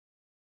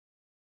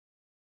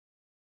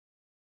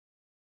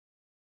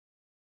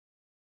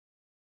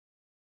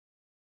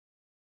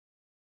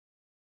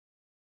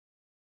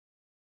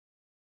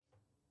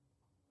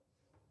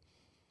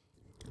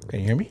Can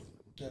you hear me?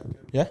 Yeah. Okay.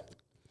 Yeah?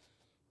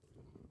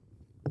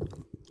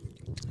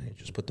 I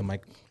just put the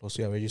mic close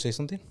to you. Did you say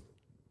something?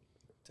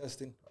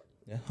 Testing.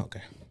 Yeah?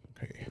 Okay.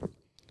 Okay.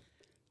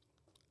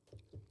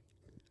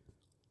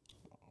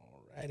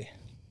 Alrighty.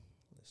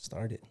 Let's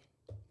start it.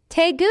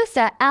 Te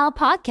Gusta al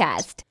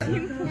podcast.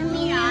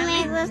 Mira,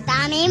 me gusta,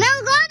 a mí me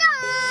gusta.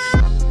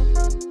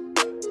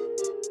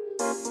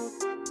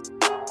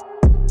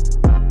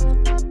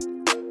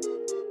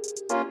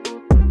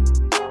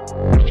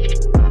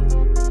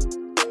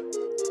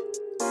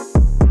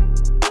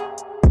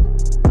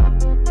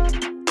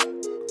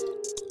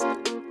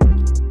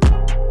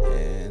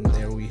 And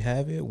there we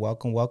have it.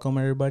 Welcome,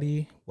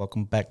 everybody.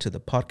 Welcome back to the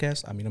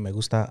podcast. A mí no me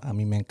gusta, a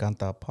mí me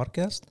encanta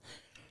podcast.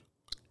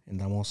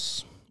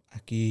 Andamos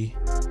aquí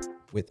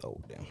with, oh,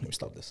 damn, let me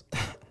stop this.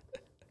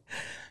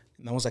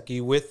 Andamos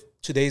aquí with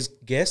today's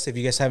guest. If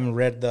you guys haven't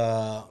read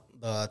the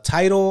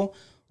title,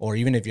 or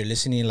even if you're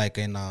listening like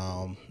in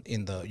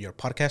your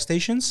podcast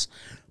stations,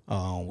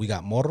 we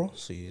got Morro.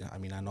 So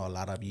I know a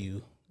lot of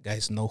you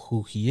guys know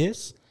who he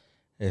is.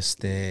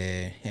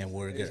 And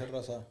we're good.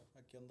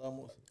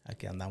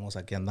 Aquí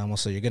andamos.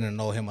 So you're gonna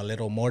know him a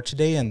little more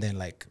today, and then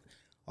like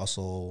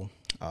also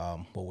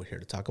what we're here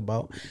to talk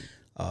about.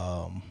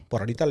 Por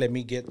ahorita, let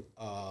me get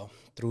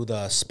through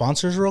the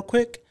sponsors real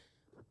quick,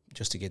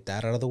 just to get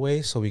that out of the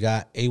way. So we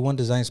got A1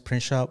 Designs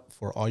Print Shop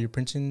for all your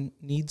printing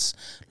needs,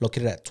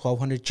 located at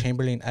 1200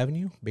 Chamberlain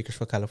Avenue,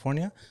 Bakersfield,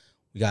 California.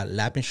 We got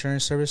Lap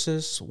Insurance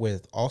Services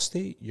with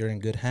Allstate. You're in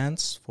good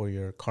hands for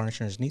your car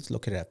insurance needs,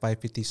 located at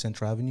 550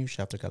 Central Avenue,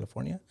 Shafter,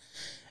 California.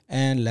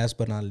 And last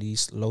but not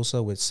least,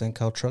 Losa with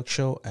Sencal Truck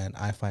Show and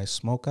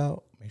I-5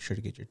 Smokeout. Make sure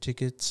to get your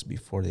tickets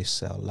before they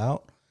sell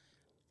out.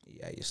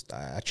 Yeah,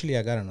 actually,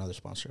 I got another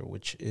sponsor,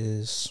 which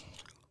is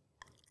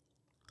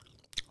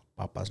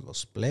Papas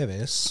Los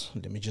Plebes.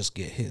 Let me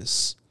get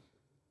his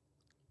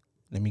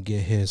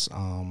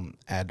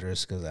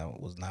address, because I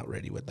was not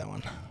ready with that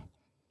one.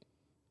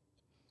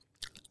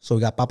 So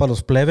we got Papas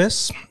Los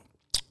Plebes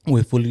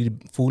with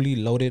fully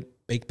loaded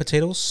baked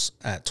potatoes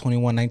at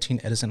 2119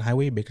 Edison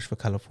Highway, Bakersfield,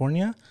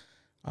 California.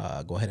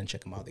 Go ahead and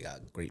check them out. They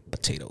got great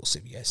potatoes.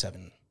 If you guys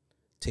haven't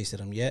tasted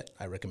them yet,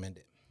 I recommend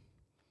it.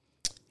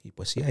 Y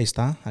pues sí, ahí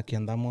está. Aquí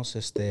andamos,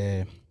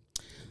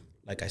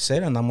 like I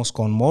said, andamos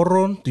con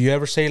Morro. Do you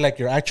ever say like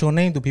your actual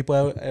name? Do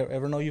people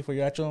ever know you for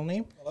your actual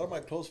name? A lot of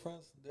my close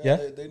friends, Yeah?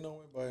 they know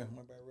me by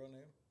my real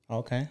name.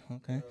 Okay.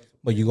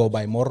 But you go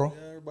by Morro?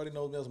 Yeah, everybody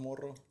knows me as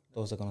Morro.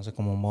 Todos se conocen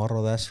como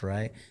Morro, that's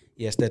right.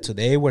 Yes,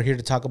 today we're here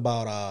to talk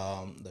about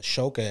the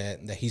show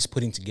that he's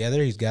putting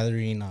together. He's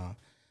gathering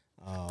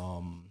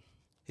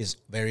his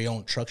very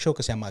own truck show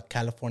que se llama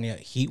California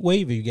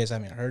Heatwave. If you guys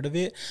haven't heard of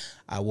it,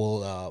 I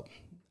will I'll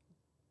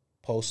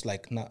post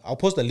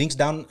the links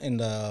down in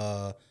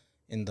the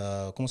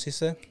 ¿cómo se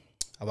dice?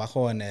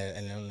 Abajo en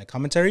el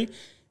commentary,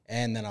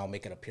 and then I'll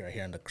make it appear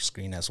here on the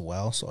screen as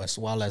well. So as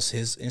well as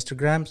his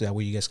Instagram, so that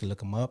way you guys can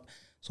look him up.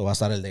 So va a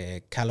estar el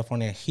de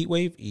California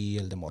Heatwave y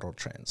el de Morro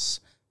Trends,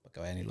 para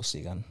que vayan y lo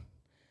sigan.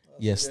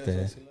 Yes,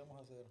 sir.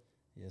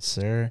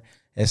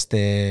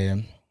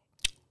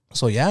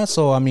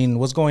 So I mean,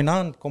 what's going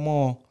on?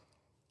 Como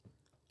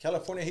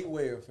California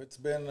Heatwave. It's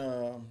been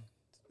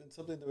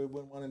something that we've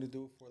been wanting to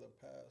do for the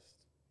past,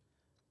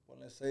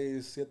 let's say,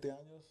 7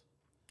 años.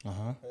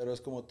 Uh-huh. Pero es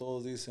como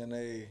todos dicen,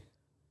 hey,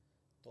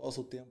 todo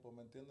su tiempo,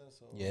 ¿me entiendes?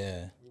 So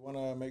yeah. We want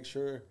to make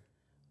sure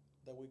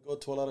that we go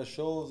to a lot of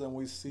shows and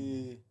we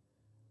see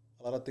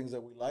a lot of things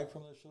that we like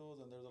from the shows,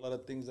 and there's a lot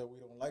of things that we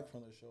don't like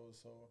from the shows.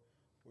 So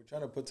we're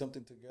trying to put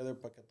something together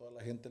para que toda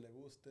la gente le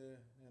guste.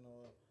 You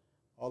know,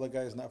 all the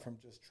guys not from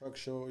just truck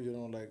show, you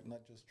know, like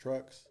not just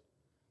trucks,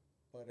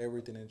 but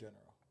everything in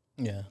general.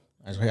 Yeah.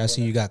 I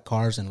see you got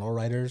cars and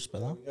lowriders,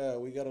 but yeah,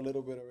 we got a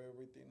little bit of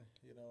everything.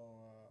 You know,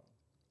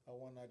 I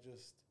want not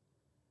just,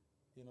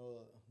 you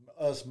know,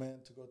 us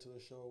men to go to the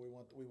show. We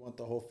want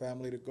the whole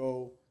family to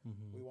go.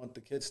 Mm-hmm. We want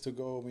the kids to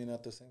go. I mean,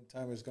 at the same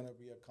time, it's gonna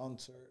be a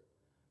concert.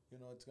 You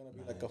know, it's gonna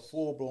be like a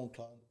full blown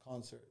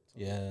concert. So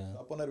yeah.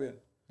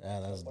 Yeah,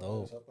 that's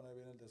dope.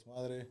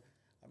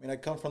 I mean, I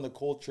come from the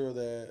culture of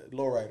the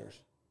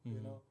lowriders, mm-hmm.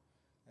 you know,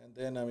 and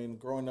then I mean,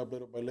 growing up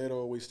little by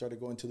little, we started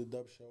going to the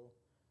dub show.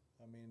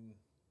 I mean,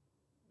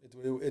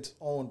 it's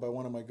owned by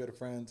one of my good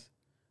friends.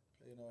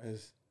 You know,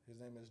 his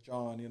name is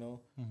John. You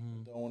know,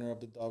 mm-hmm. the owner of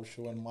the dub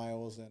show and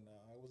Miles. And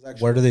I was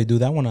actually. Where do they do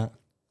that one at?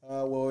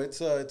 Well,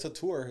 it's a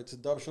tour. It's a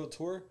dub show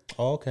tour.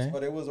 Oh, okay.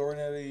 But it was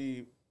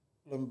ordinary.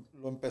 Lo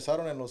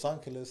empezaron en Los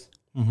Ángeles.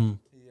 Mm-hmm.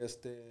 Y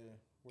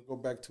we go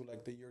back to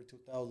like the year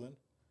 2000.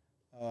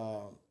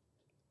 And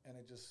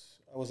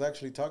I was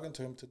actually talking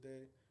to him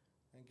today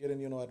and getting,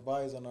 you know,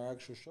 advice on our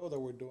actual show that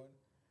we're doing.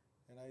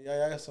 And I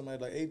asked him,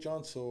 like, hey,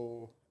 John,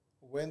 so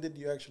when did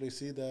you actually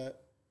see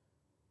that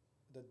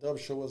the dub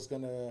show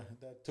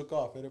that took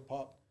off, it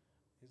popped?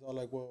 He's all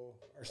like, well,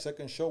 our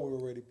second show, we were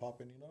already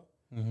popping, you know?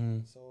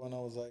 Mm-hmm. So, and I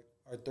was like,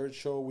 our third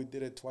show, we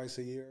did it twice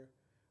a year.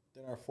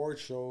 Then our fourth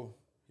show,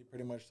 he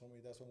pretty much told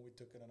me that's when we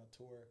took it on a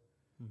tour.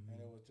 Mm-hmm.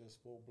 And it was just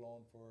full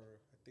blown for,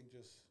 I think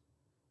they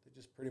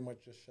just pretty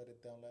much just shut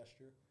it down last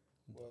year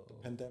with the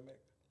pandemic.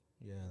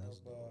 Yeah, that's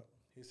but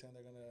he's saying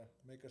they're gonna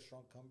make a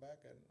strong comeback,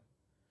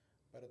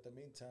 but at the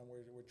meantime,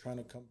 we're trying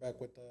to come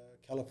back with the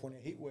California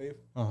heat wave.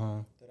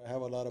 That I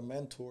have a lot of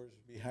mentors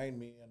behind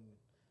me, and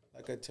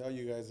like I tell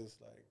you guys, it's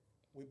like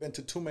we've been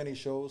to too many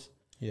shows.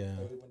 Yeah.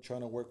 We've been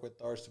trying to work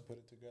with ours to put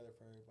it together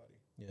for everybody.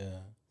 Yeah.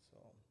 So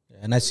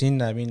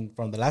And I mean,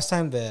 from the last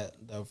time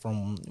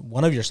from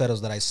one of your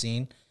setups that I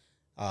seen,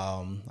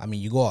 I mean,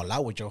 you go all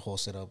out with your whole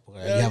setup.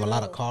 yeah, You have a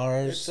lot of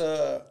cars.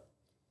 It's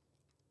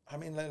I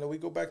mean, like, we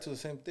go back to the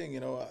same thing, you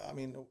know. I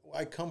mean,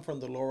 I come from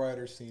the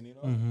lowrider scene, you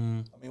know.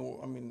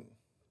 I mean,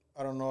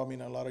 I don't know. I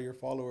mean, a lot of your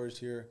followers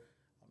here,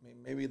 I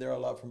mean, maybe they're a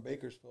lot from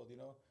Bakersfield, you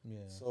know.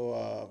 Yeah.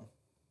 So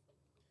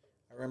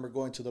I remember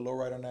going to the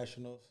Lowrider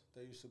Nationals.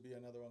 There used to be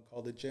another one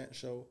called the Gent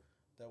Show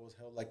that was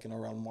held like in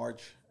around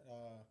March.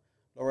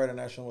 Lowrider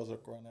National was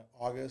like around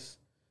August.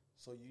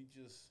 So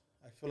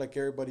I feel like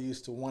everybody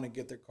used to want to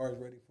get their cars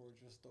ready for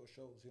just those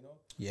shows, you know?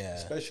 Yeah.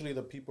 Especially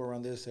the people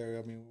around this area.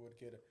 I mean, we would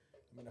get,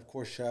 of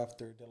course,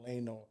 Shafter,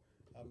 Delano.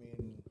 I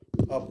mean,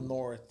 up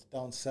north,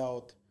 down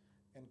south.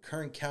 And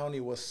Kern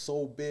County was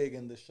so big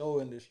in the show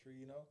industry,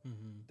 you know,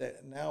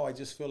 that now I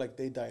just feel like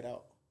they died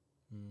out.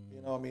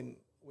 You know, I mean,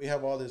 we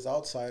have all these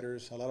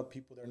outsiders, a lot of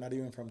people that are not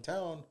even from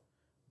town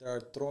that are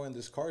throwing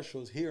these car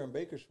shows here in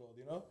Bakersfield,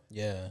 you know?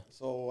 Yeah.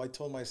 So I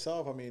told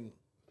myself, I mean,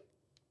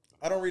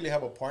 I don't really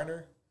have a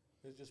partner.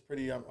 It's just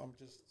I'm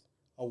just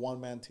a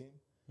one-man team.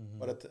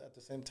 But at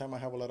the same time, I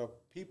have a lot of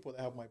people that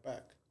have my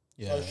back.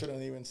 Yeah. So I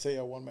shouldn't even say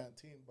a one-man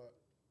team, but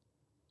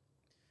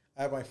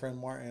I have my friend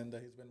Martin,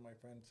 that he's been my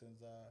friend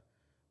since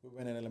we've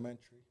been in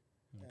elementary.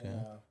 Okay.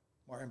 And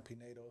Martin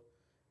Pinedo.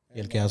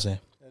 ¿Y el qué hace?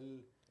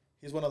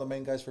 He's one of the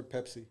main guys for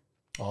Pepsi.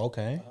 Oh,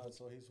 okay.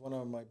 So he's one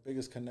of my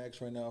biggest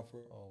connects right now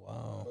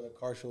for the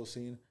car show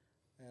scene,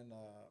 and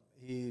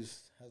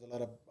has a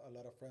lot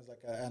of friends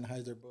like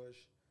Anheuser-Busch,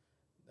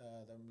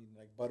 I mean,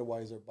 like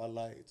Budweiser, Bud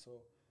Light. So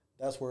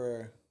that's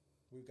where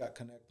we got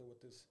connected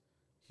with this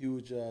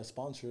huge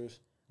sponsors.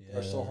 That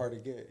are so hard to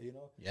get, you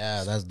know.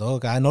 Yeah, that's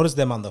dope. I noticed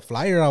them on the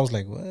flyer. I was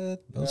like,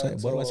 what?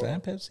 Budweiser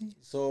and Pepsi?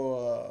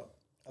 So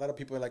a lot of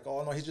people are like,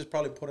 oh no, he's just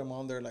probably put him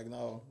on there. Like,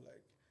 no,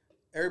 like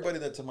everybody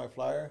that's in my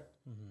flyer.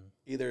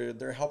 Either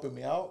they're helping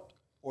me out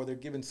or they're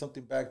giving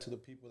something back to the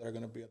people that are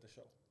going to be at the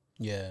show.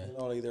 Yeah. You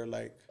know, either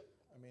like,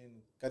 I mean,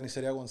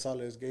 Carniceria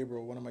Gonzalez,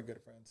 Gabriel, one of my good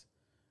friends,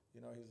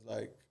 you know, he's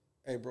like,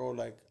 hey, bro,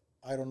 like,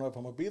 I don't know if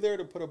I'm going to be there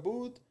to put a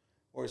booth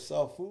or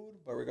sell food,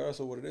 but regardless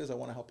of what it is, I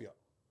want to help you out.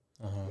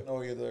 You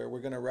know, either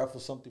we're going to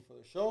raffle something for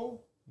the show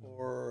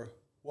or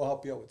we'll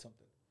help you out with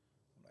something.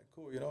 I'm like,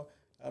 cool, you know.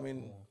 I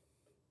mean,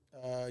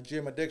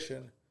 GM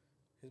Addiction,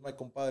 he's my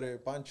compadre,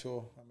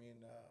 Pancho. I mean,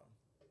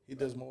 he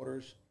does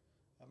motors.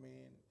 I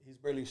mean, he's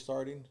barely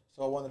starting,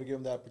 so I wanted to give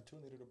him the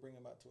opportunity to bring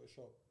him out to a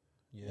show.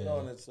 Yeah. You know,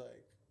 and it's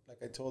like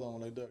I told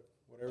him, like, look,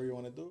 whatever you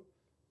want to do,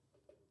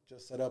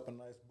 just set up a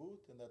nice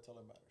booth, and that's all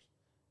that matters.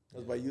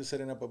 Because by you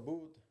setting up a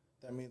booth,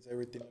 that means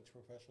everything looks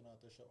professional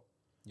at the show.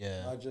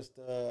 Yeah. Not just,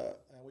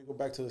 and we go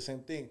back to the same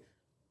thing.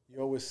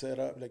 You always set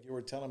up, like you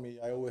were telling me,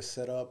 I always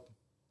set up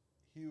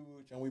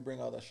huge, and we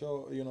bring out the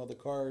show, you know, the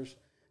cars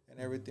and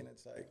everything.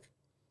 It's like,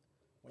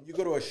 when you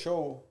go to a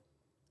show,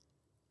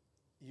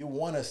 you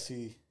want to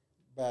see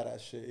badass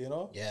shit, you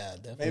know? Yeah,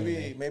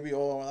 definitely. Maybe.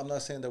 I'm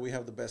not saying that we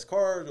have the best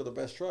cars or the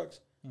best trucks,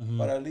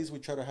 but at least we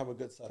try to have a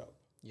good setup.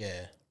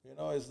 Yeah. You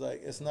know, it's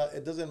like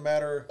it doesn't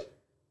matter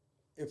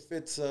if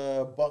it's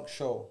a bunk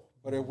show,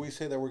 but if we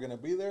say that we're gonna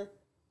be there,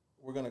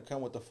 we're gonna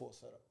come with the full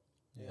setup.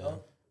 You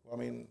know? I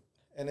mean,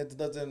 and it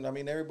doesn't. I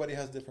mean, everybody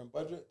has different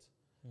budgets.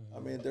 I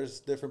mean, there's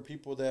different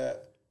people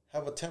that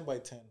have a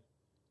 10x10,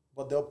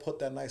 but they'll put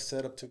that nice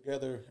setup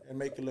together and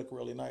make it look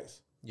really nice.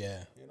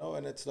 Yeah. You know,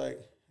 and it's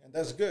like. And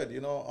that's good,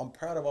 you know. I'm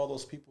proud of all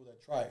those people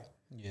that try.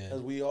 Yeah.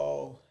 Because we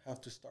all have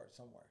to start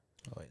somewhere.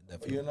 Oh,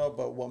 definitely. But, you know,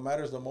 but what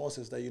matters the most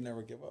is that you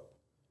never give up.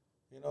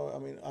 You know, I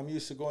mean, I'm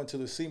used to going to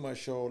the SEMA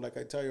show. Like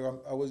I tell you,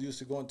 I was used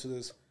to going to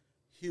this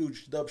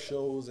huge dub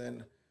shows,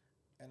 and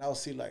I'll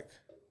see like,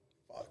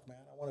 fuck, man,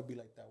 I want to be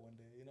like that one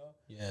day, you know?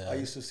 Yeah. I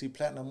used to see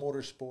Platinum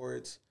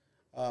Motorsports,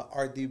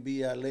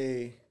 RDB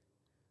LA.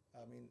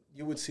 I mean,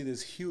 you would see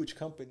these huge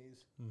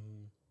companies,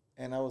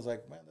 and I was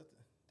like, man,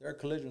 they're a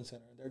collision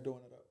center, and they're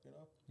doing it up.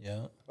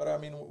 Yeah. But, I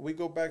mean, we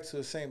go back to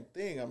the same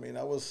thing. I mean,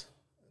 I was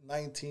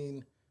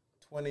 19,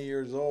 20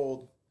 years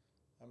old.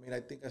 I mean,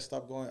 I think I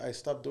stopped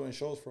doing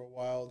shows for a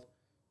while.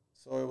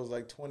 So it was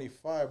like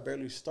 25,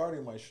 barely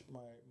starting my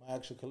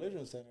actual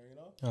collision center, you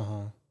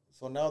know?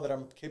 So now that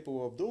I'm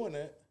capable of doing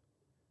it,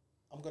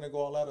 I'm going to go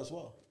all out as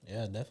well.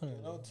 Yeah, definitely.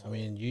 You know, I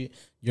mean,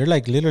 you're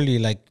like literally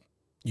like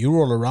you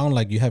roll around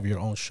like you have your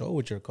own show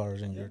with your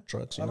cars and your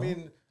trucks, you know? I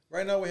mean,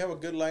 right now we have a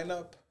good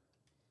lineup.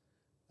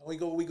 And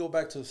we go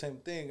back to the same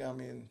thing. I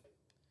mean,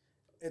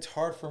 it's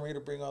hard for me to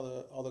bring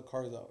all the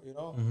cars out, you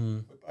know?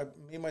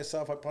 Me,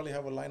 myself, I probably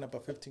have a lineup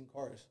of 15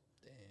 cars.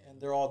 Damn.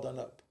 And they're all done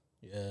up.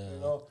 Yeah.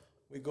 You know,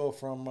 we go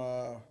from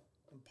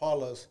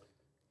Impalas,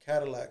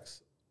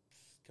 Cadillacs,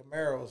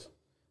 Camaros,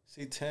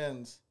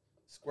 C10s,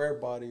 square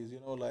bodies,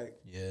 you know, like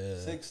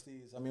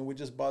 60s. I mean, we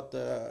just bought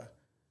the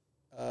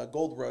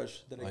Gold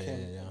Rush that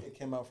it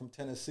came out from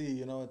Tennessee.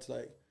 You know, it's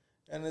like,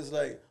 and it's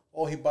like,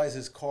 oh, he buys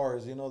his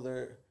cars. You know,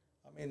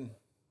 I mean,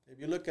 if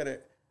you look at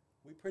it,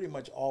 we pretty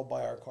much all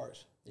buy our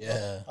cars. Yeah. You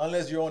know?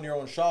 Unless you own your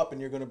own shop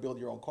and you're going to build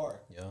your own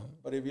car. Yeah.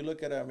 But if you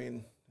look at it, I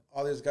mean,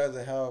 all these guys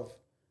that have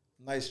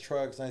nice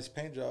trucks, nice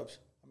paint jobs,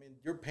 I mean,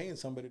 you're paying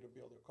somebody to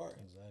build their car.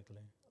 Exactly.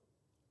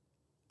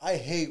 I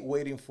hate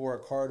waiting for a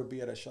car to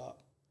be at a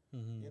shop.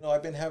 Mm-hmm. You know,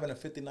 I've been having a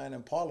 59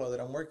 Impala that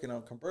I'm working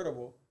on,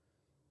 convertible.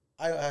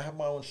 I have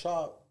my own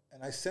shop,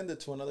 and I send it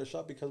to another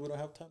shop because we don't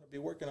have time to be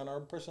working on our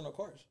personal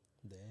cars.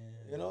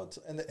 Damn. You know,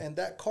 and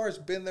that car's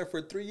been there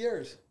for 3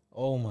 years.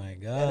 Oh my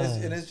god!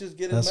 And it's just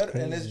getting metal,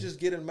 and it's just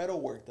getting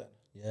metal work done.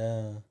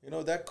 Yeah. You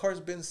know, that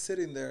car's been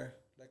sitting there.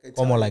 Like I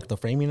tell you, like the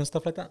framing and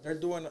stuff like that. They're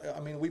doing. I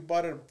mean, we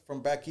bought it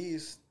from back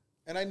east,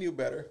 and I knew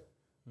better,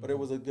 but it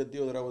was a good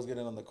deal that I was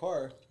getting on the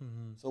car.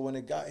 Mm-hmm. So when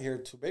it got here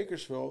to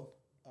Bakersfield,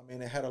 I mean,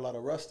 it had a lot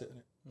of rust in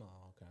it. Oh,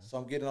 okay. So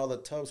I'm getting all the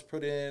tubs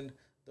put in.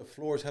 The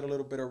floors had a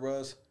little bit of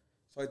rust.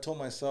 So I told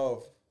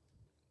myself,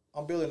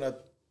 I'm building a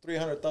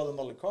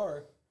 $300,000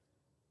 car.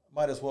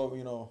 Might as well,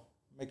 you know,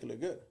 make it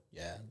look good.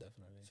 Yeah,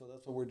 definitely. So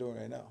that's what we're doing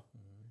right now.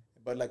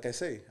 Mm-hmm. But like I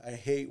say, I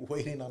hate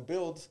waiting on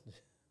builds.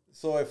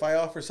 So if I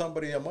offer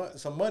somebody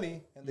some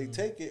money and they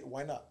take it,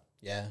 why not?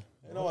 Yeah.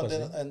 You know,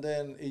 and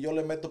then yo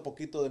le meto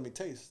poquito de mi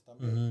taste.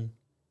 Mm-hmm.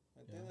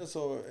 Yeah.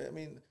 So, I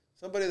mean,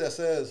 somebody that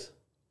says,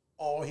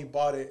 oh, he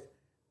bought it,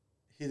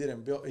 he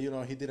didn't build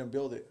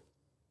it.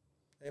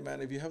 Hey,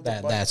 man, if you have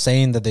that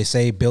saying that they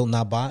say, build,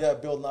 not bought. Yeah,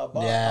 build, not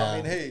bought. Yeah. I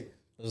mean, hey,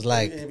 it's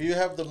like, if you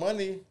have the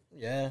money,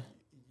 yeah,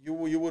 you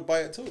would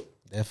buy it too.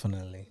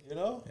 Definitely. You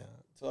know? Yeah.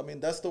 So, I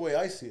mean, that's the way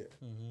I see it.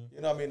 Mm-hmm.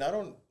 You know, I mean, I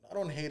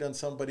don't hate on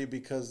somebody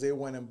because they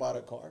went and bought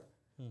a car.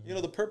 Mm-hmm. You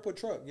know, the purple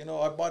truck, you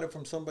know, I bought it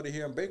from somebody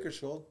here in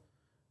Bakersfield,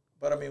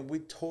 but I mean, we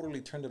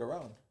totally turned it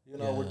around. You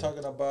know, we're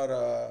talking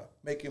about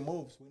making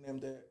moves. We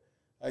named it,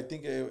 I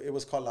think it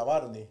was called La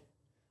Barney,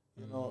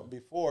 you know,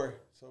 before.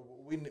 So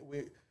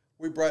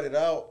we brought it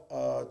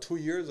out 2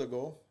 years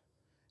ago,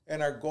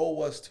 and our goal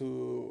was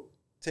to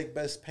take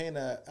best paint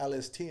at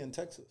LST in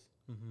Texas.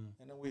 Mm-hmm.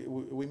 And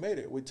then we made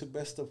it. We took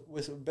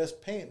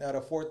best paint out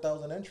of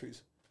 4,000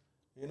 entries,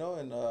 you know.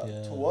 And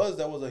to us,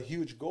 that was a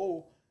huge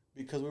goal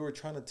because we were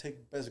trying to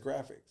take best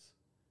graphics,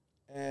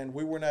 and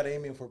we were not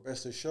aiming for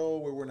best of show.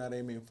 We were not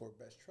aiming for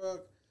best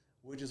truck.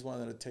 We just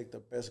wanted to take the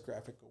best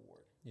graphic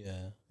award.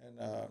 Yeah.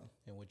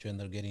 And what you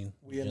ended up getting?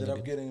 We ended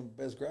up getting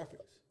best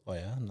graphics. Oh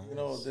yeah, nice. You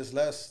know,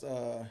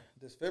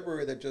 this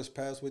February that just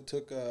passed, we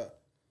took I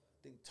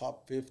think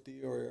top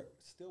 50 or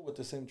still with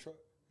the same truck.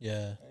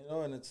 Yeah. You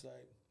know, and it's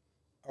like,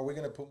 are we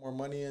going to put more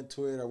money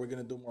into it? Are we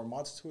going to do more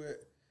mods to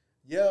it?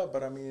 Yeah,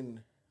 but I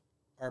mean,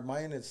 our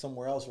mind is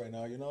somewhere else right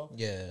now, you know?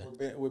 Yeah.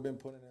 We've been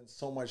putting in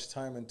so much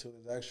time into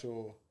this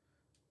actual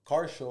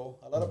car show.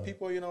 A lot of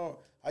people, you know,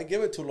 I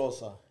give it to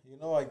Losa. You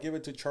know, I give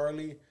it to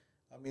Charlie.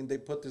 I mean, they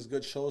put these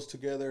good shows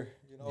together.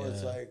 You know,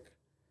 it's like,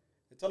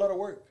 it's a lot of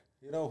work.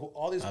 You know,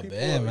 all these people.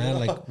 I bet, man.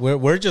 You know? Like,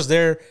 we're just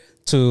there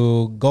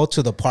to go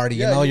to the party.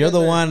 You know, you're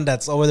the one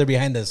that's over there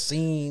behind the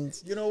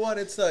scenes. You know what?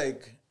 It's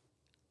like,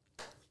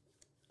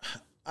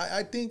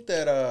 I think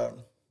that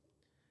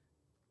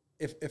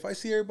if I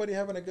see everybody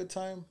having a good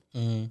time,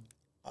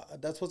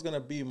 that's what's gonna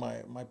be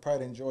my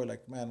pride and joy.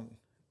 Like, man,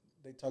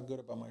 they talk good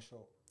about my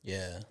show.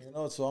 Yeah, you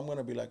know. So I'm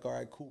gonna be like, all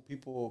right, cool.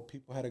 People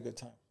had a good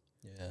time.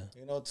 Yeah,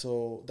 you know.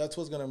 So that's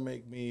what's gonna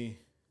make me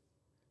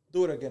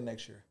do it again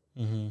next year.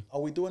 Mm-hmm.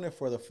 Are we doing it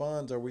for the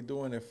funds? Are we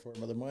doing it for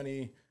the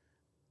money?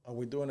 Are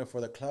we doing it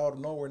for the cloud?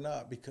 No, we're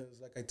not. Because,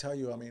 like I tell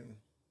you, I mean,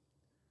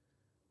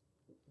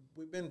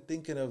 we've been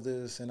thinking of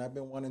this, and I've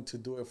been wanting to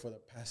do it for the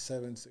past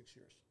 7-6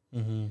 years.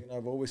 Mm-hmm. You know,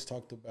 I've always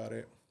talked about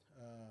it.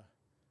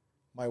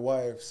 My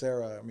wife,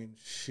 Sarah, I mean,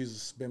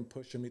 she's been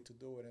pushing me to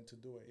do it,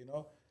 you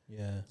know?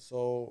 Yeah.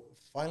 So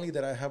finally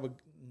that I have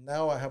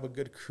a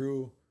good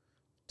crew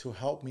to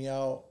help me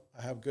out.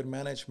 I have good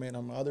management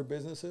on my other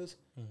businesses.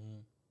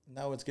 Mm-hmm.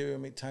 Now it's giving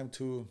me time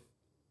to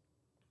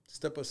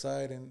step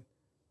aside and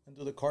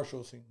do the car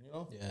show scene, you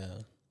know? Yeah.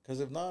 Because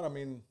if not, I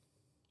mean,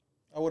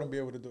 I wouldn't be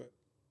able to do it.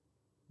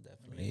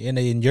 Definitely.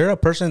 And you're a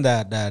person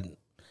that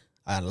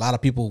a lot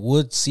of people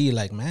would see,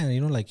 like, man, you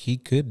know, like he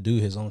could do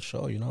his own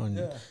show, you know,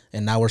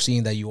 and now we're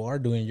seeing that you are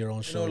doing your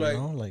own show, you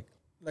know,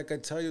 like I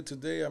tell you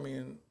today, I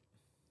mean,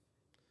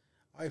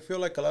 I feel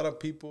like a lot of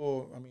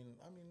people, I mean,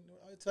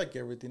 it's like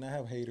everything. I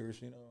have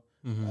haters, you know.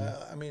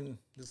 Mm-hmm. I mean,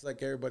 just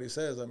like everybody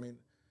says, I mean,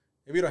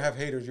 if you don't have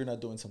haters, you're not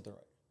doing something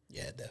right.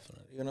 Yeah,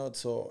 definitely. You know,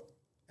 so,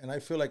 and I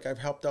feel like I've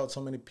helped out so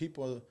many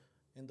people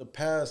in the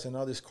past and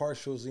all these car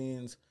show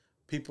scenes.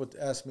 People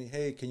ask me,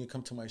 hey, can you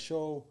come to my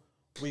show?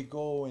 We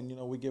go and, you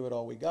know, we give it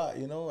all we got,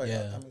 you know? I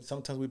mean,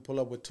 sometimes we pull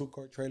up with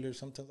 2-car trailers.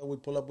 Sometimes we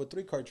pull up with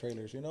 3-car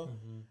trailers, you know?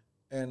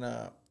 Mm-hmm. And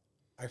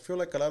I feel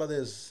like a lot of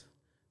this,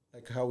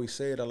 like how we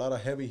say it, a lot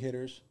of heavy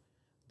hitters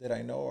that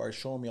I know are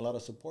showing me a lot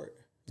of support.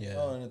 Yeah. You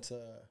know? And it's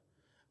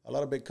a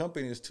lot of big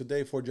companies.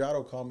 Today,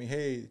 Forgiato called me,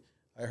 hey,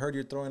 I heard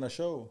you're throwing a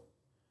show.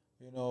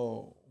 You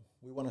know,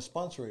 we want to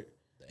sponsor it.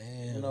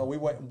 Damn. You know,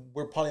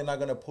 we're probably not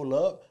going to pull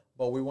up,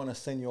 but we want to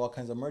send you all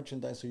kinds of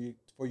merchandise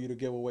for you to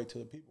give away to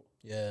the people.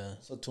 Yeah.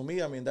 So to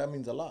me, I mean, that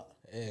means a lot.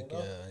 Heck, You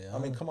know? yeah. I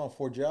mean, come on,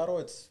 Forgiato,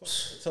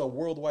 it's a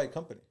worldwide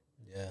company.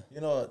 Yeah.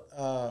 You know,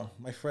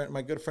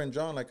 my good friend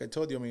John, like I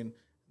told you, I mean,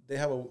 they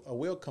have a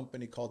wheel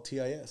company called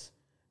TIS,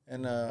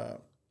 and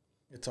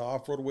it's an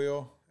off-road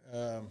wheel.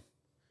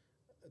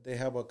 They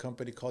have a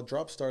company called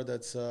Dropstar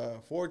that's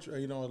forge,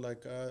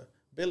 like a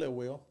billet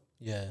wheel.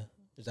 Yeah.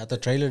 Is that the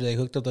trailer? They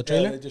hooked up the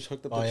trailer? Yeah, they just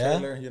hooked up Oh, the yeah?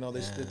 trailer. You know,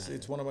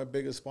 it's one of my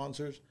biggest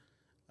sponsors.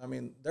 I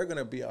mean, they're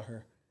gonna be out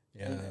here.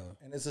 Yeah.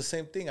 And it's the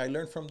same thing. I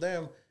learned from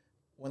them.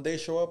 When they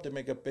show up, they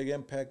make a big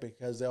impact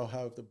because they'll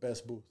have the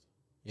best booth.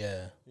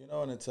 Yeah. You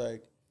know, and it's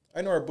like,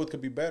 I know our booth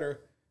could be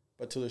better,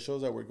 but to the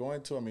shows that we're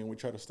going to, I mean, we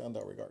try to stand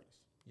out regardless.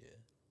 Yeah.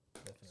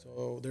 Definitely.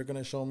 So they're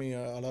gonna show me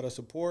a lot of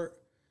support.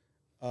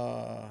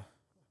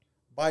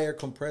 Buy air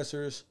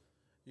compressors.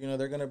 You know,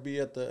 they're gonna be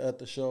at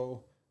the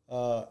show.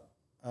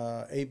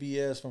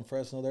 ABS from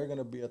Fresno, they're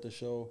gonna be at the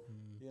show.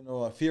 You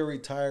know, Fury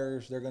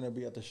Tires, they're gonna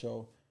be at the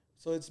show.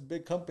 So it's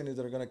big companies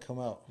that are gonna come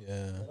out.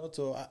 Yeah. You know,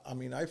 so I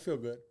mean, I feel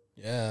good.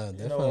 Yeah, You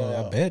know, definitely.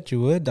 I bet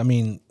you would. I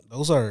mean,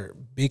 those are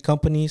big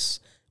companies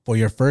for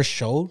your first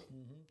show.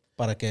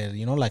 Para que,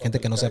 la gente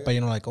que no sepa,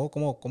 like, oh,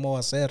 ¿cómo va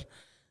a ser?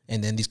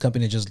 And then these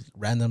companies just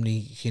randomly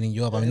hitting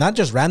you up. I mean, not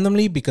just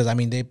randomly, because, I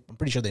mean, I'm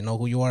pretty sure they know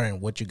who you are and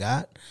what you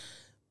got.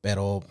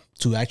 Pero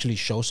to actually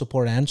show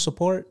support.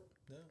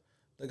 Yeah.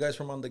 The guys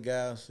from On the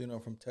Gas,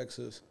 from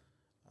Texas.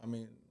 I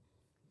mean,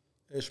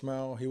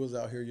 Ishmael, he was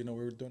out here, we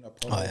were doing a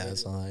promo video. I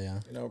saw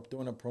that, yeah.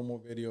 Doing a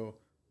promo video.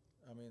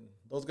 I mean,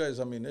 those guys,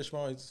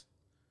 Ishmael,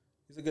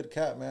 he's a good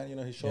cat, man.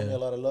 He showed me a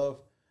lot of love.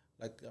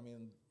 Like, I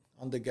mean,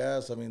 On the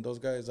Gas, those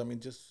guys,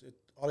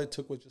 all it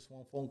took was just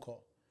one phone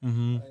call.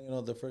 Mm-hmm.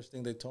 And, the first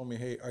thing they told me,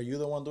 hey, are you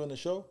the one doing the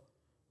show?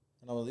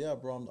 And I was, yeah,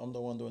 bro, I'm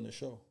the one doing the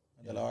show.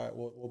 And they're like, all right,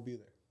 we'll be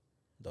there.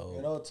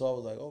 Dope. So I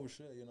was like, oh,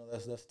 shit,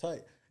 that's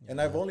tight. Yeah.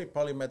 And I've only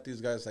probably met these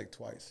guys like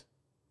twice,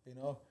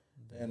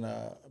 And,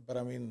 but,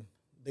 I mean,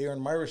 they earn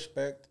my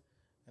respect.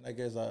 And I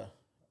guess,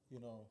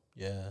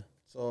 Yeah.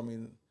 So, I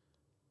mean,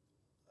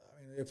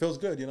 it feels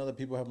good, that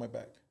people have my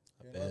back.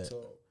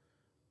 So,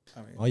 I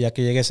mean. Oh, ya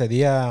que llegue ese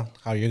día,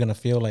 how you're gonna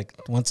feel like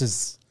once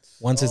it's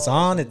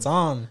on, it's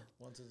on.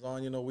 Once it's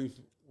on,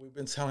 we've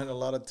been selling a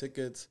lot of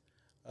tickets.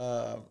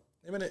 We're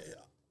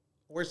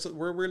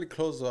really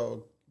close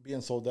to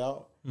being sold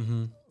out,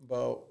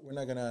 but we're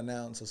not gonna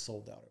announce a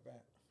sold out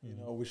event.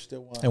 We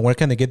still want. And where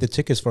can they get the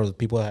tickets for the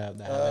people that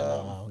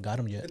haven't got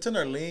them yet? It's in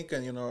our link,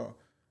 and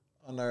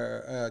on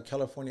our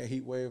California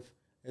Heat Wave.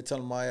 It's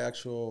on my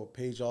actual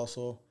page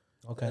also.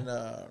 Okay. And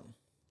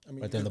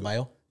Right there in the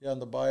bio. Yeah, in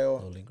the bio.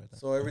 Link right there.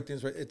 So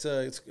everything's right. It's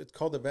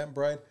called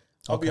Eventbrite.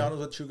 I'll be honest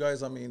with you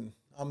guys. I mean,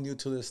 I'm new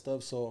to this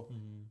stuff, so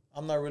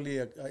I'm not really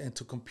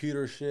into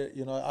computer shit.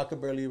 I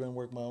could barely even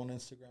work my own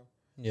Instagram.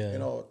 Yeah.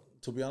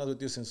 To be honest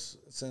with you, since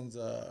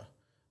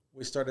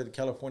we started the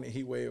California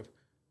Heat Wave,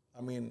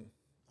 I mean,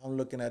 I'm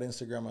looking at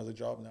Instagram as a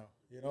job now.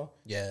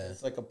 Yeah.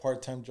 It's like a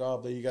part-time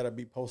job that you gotta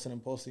be posting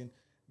and posting.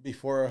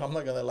 Before, I'm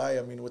not gonna lie.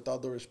 I mean, with all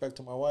due respect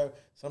to my wife,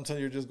 sometimes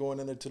you're just going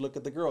in there to look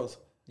at the girls.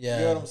 Yeah.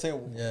 You know what I'm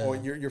saying? Yeah. Or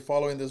you're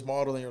following this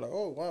model and you're like,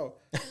 oh, wow.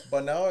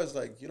 But now it's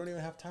like, you don't even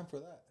have time for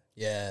that.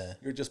 Yeah.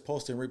 You're just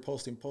posting,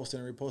 reposting,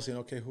 posting, and reposting.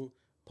 Okay, who?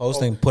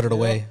 Posting, put it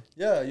away.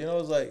 Yeah,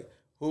 it's like,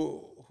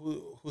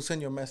 who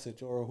sent you a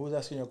message or who's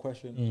asking you a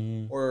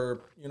question?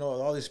 Or,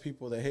 all these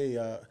people that, hey,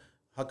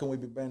 how can we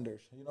be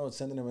vendors?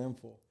 Sending them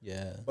info.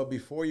 Yeah. But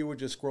before you were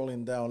just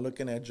scrolling down,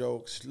 looking at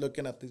jokes,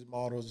 looking at these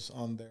models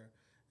on there.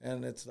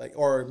 And it's like,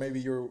 or maybe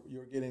you're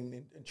getting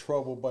in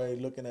trouble by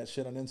looking at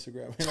shit on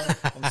Instagram.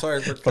 I'm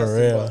sorry for cussing,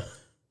 real. but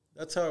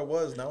that's how it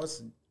was.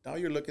 Now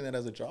you're looking at it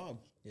as a job.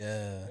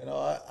 Yeah.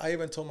 I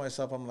even told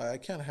myself, I'm like, I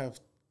can't have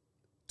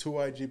 2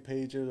 IG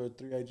pages or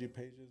 3 IG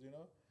pages.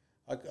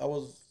 I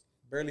was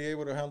barely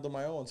able to handle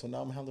my own, so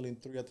now I'm handling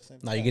 3 at the same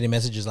time. Now you're getting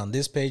messages on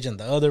this page and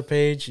the other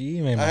page. I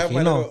have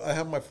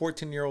my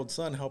 14-year-old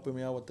son helping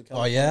me out with the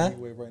California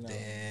Wave right now.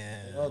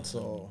 Damn.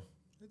 So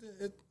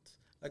it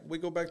like we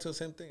go back to the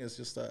same thing. It's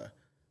just me.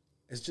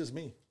 It's just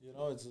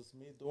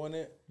me doing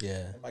it.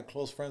 Yeah. And my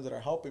close friends that are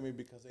helping me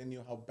because they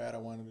knew how bad I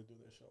wanted to do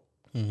this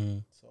show. Mm-hmm.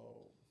 So,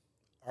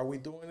 are we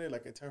doing it?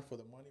 Like I tell you, for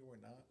the money, we're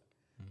not.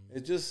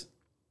 It's just,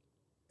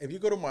 if you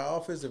go to my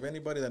office, if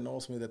anybody that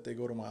knows me that they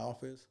go to my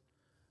office,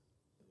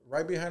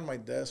 right behind my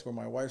desk where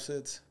my wife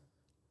sits,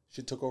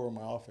 she took over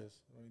my office.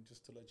 I mean,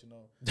 just to let you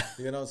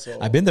know. So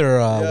I've been there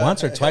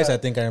once or twice. I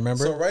think I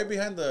remember. So right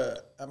behind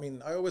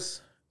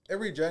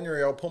every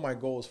January I'll put my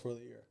goals for the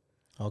year.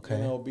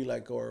 Okay. Be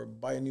like, or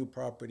buy a new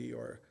property,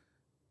 or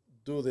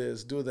do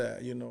this, do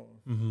that.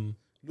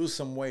 Lose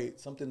some weight,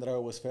 something that I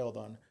always failed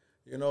on.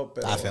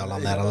 But I failed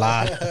on that a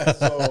lot.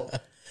 So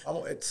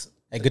it's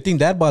a good thing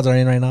dad bods are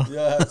in right now.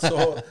 Yeah.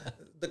 So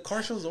the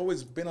car show's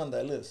always been on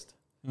that list.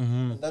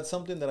 And that's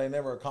something that I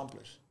never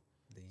accomplished.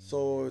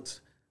 So it's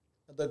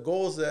the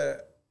goals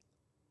that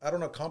I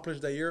don't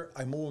accomplish that year,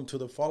 I move them to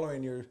the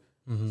following year.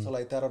 So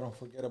like that, I don't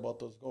forget about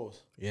those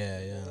goals. Yeah.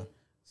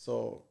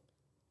 So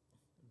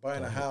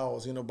buying a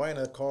house, buying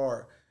a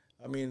car.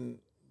 I mean,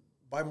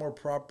 buy more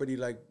property,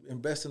 like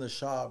invest in the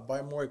shop,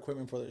 buy more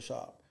equipment for the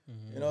shop.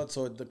 You know,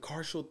 so the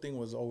car show thing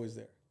was always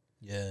there.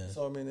 Yeah.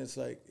 So I mean, it's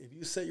like if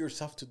you set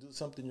yourself to do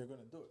something, you're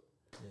gonna do it.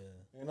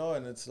 Yeah. You know,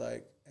 and it's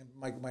like, and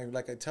my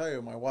like I tell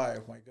you, my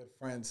wife, my good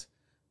friends,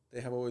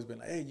 they have always been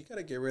like, hey, you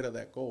gotta get rid of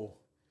that goal.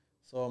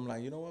 So I'm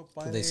like, you know what?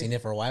 Finally, They've seen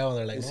it for a while.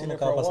 They're like, they've no, seen it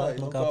nunca for va a a while. pasar,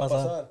 nunca Nunca va va a a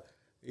pasar. pasar.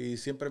 Y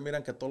siempre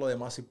miran que todo lo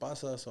demás sí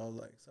pasa. So I was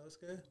like, ¿sabes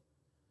qué?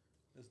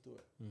 Let's do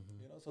it.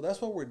 You know, so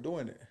that's what we're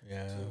doing it.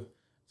 Yeah.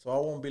 So I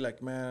won't be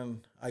like,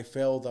 man, I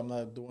failed. I'm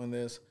not doing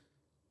this.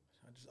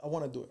 I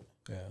want to do it.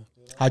 Yeah.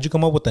 You know? How'd you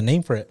come up with the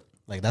name for it?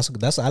 Like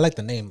that's I like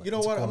the name. You know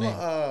it's what? A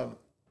cool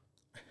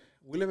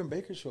We live in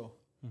Bakersfield.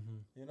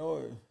 You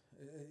know,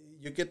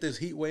 you get these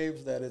heat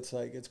waves that it's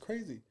like it's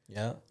crazy.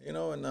 Yeah. You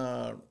know, and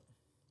I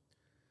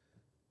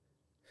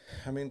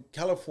mean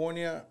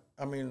California.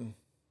 I mean,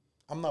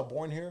 I'm not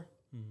born here.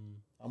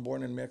 I'm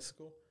born in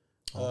Mexico.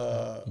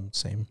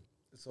 Same.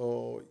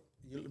 So,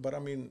 but I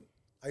mean,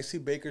 I see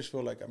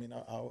Bakersfield like, I mean,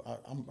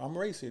 I'm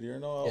raised here, you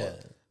know. Yeah.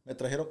 Me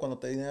trajeron cuando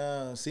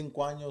tenía 5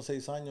 años,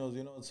 6 años,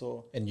 you know.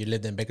 So And you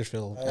lived in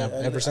Bakersfield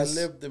ever since?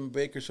 I lived in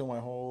Bakersfield my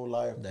whole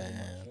life. Damn. Much,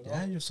 you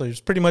know? Yeah, so you're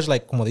pretty much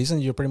like, como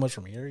dicen, you're pretty much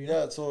from here. You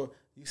know? Yeah, so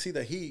you see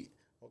the heat.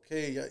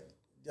 Okay, ya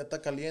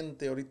está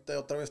caliente, ahorita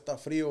otra vez está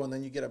frío, and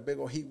then you get a big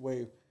old heat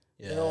wave.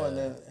 Yeah. You know, and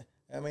then,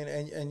 I mean,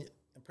 and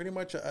pretty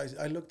much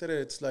I looked at it,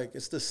 it's like,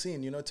 it's the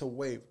scene, you know, it's a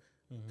wave.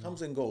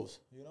 Comes and goes,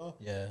 you know?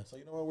 Yeah. So,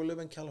 you know what, we live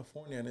in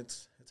California, and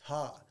it's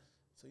hot.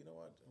 So, you know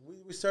what,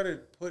 we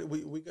started,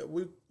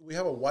 we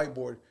have a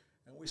whiteboard,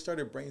 and we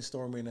started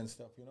brainstorming and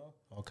stuff, you know?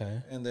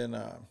 Okay. And then,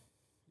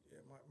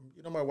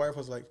 you know, my wife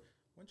was like,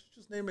 why don't you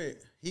just name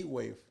it Heat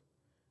Wave?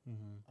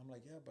 I'm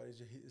like, yeah, but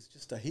it's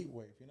just a heat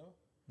wave, you know?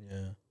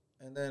 Yeah.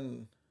 And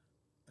then,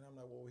 and I'm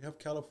like, well, we have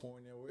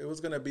California. It was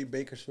going to be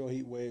Bakersfield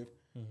Heat Wave,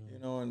 you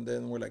know, and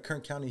then we're like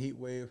Kern County Heat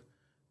Wave.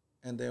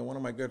 And then one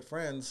of my good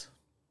friends,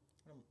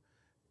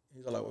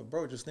 he's like, well,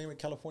 bro, just name it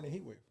California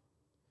Heat Wave.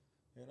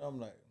 You know, I'm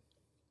like.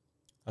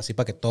 Así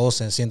para que todos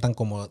se sientan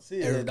como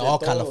all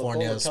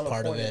California is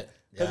part of it.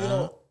 Because, you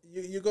know,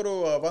 you go to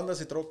Bandas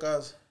y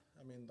Trocas.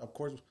 I mean, of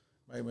course,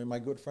 my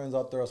good friends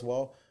out there as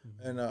well.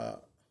 And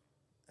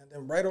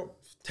then right up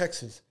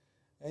Texas.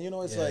 And, you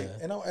know, it's like,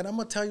 and I'm going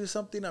to tell you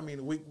something. I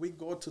mean, we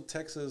go to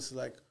Texas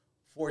like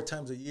 4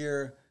 times a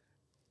year.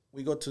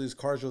 We go to these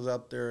car shows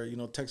out there, you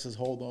know, Texas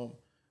Hold'em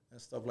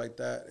and stuff like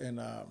that. And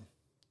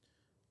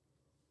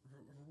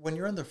when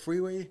you're on the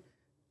freeway,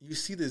 you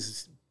see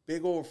this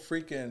big old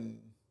freaking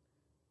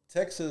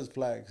Texas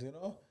flags, you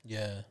know?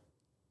 Yeah.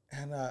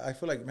 And I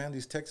feel like, man,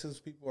 these Texas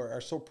people are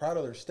so proud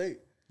of their state.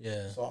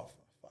 Yeah. So,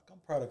 I'm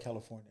proud of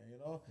California, you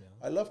know? Yeah.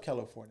 I love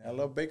California. I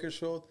love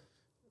Bakersfield.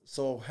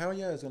 So, hell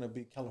yeah, it's going to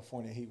be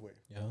California Heat Wave.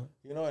 Yeah.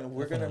 You know, and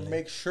we're going to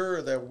make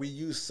sure that we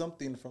use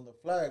something from the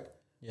flag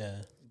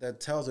that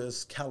tells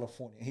us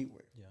California Heat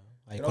Wave. Yeah.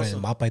 Ahí con el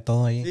mapa y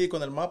todo ahí. Sí,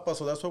 con el mapa.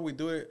 So, that's what we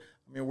do it.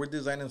 I mean, we're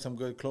designing some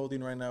good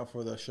clothing right now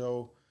for the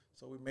show.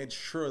 So, we made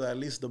sure that at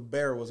least the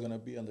bear was going to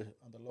be on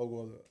the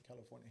logo of the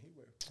California Heat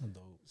Wave.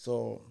 Dope.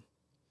 So,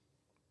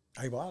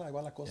 ahí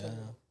va la cosa. Yeah.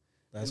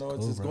 That's you know,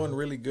 cool, it's going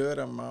really good.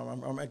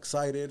 I'm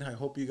excited. I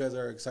hope you guys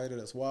are excited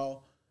as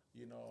well.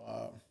 You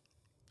know,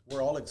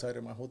 we're all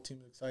excited. My whole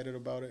team's excited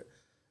about it.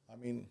 I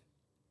mean,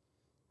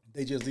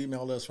 they just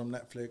emailed us from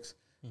Netflix.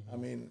 I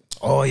mean,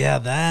 oh yeah,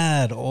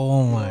 that.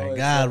 Oh my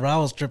God, bro, I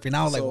was tripping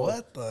out. Like,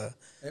 what the?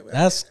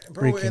 That's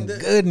freaking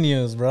good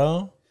news,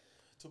 bro.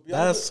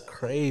 That's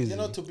crazy. You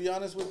know, to be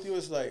honest with you,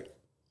 it's like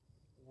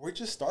we're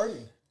just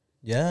starting.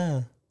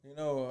 Yeah. You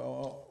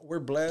know, we're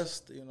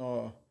blessed. You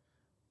know,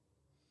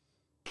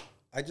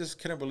 I just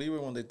couldn't believe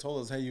it when they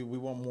told us, "Hey, we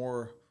want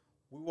more.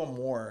 We want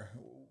more.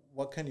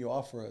 What can you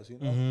offer us?" You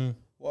know.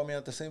 Well, I mean,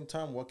 at the same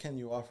time, what can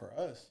you offer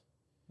us?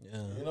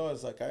 Yeah. You know,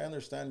 it's like I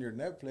understand your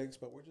Netflix,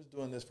 but we're just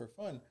doing this for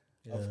fun.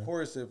 Yeah. Of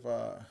course, if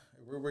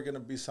we were going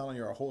to be selling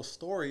you our whole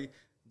story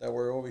that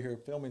we're over here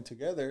filming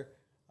together,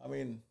 I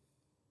mean,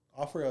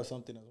 offer us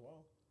something as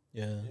well.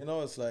 Yeah. You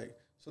know, it's like,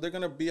 so they're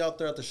going to be out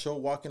there at the show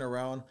walking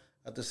around.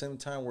 At the same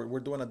time, we're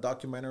doing a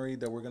documentary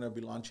that we're going to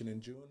be launching in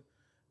June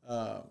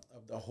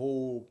of the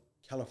whole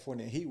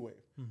California heat wave.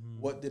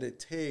 What did it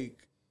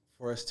take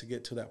for us to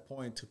get to that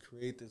point to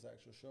create this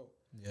actual show?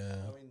 Yeah.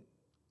 I mean,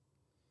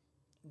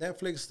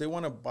 Netflix, they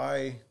want to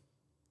buy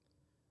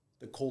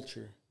the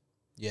culture.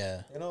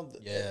 Yeah. You know,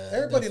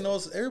 everybody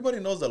knows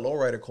the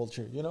lowrider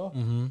culture, you know?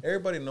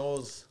 Everybody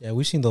knows. Yeah,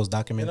 we've seen those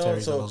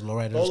documentaries of those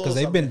lowriders because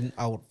they've been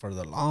out for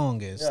the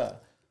longest. Yeah.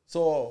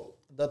 So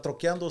the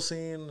troqueando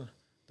scene,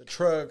 the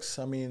trucks,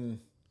 I mean,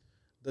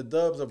 the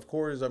dubs, of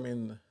course, I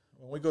mean,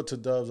 when we go to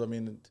dubs, I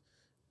mean,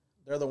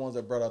 they're the ones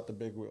that brought out the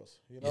big wheels,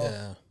 you know?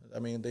 Yeah. I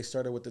mean, they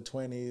started with the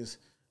 20s.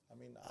 I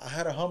mean, I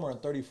had a Hummer on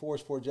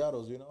 34s,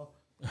 Forjados, you know?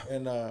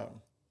 And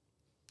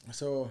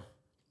so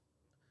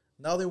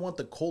now they want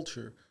the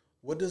culture.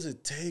 What does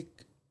it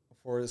take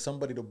for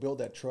somebody to build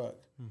that truck?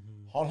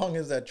 How long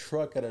is that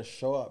truck got to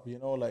show up? You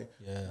know, like,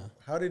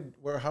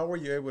 how were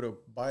you able to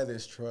buy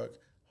this truck?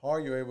 How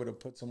are you able to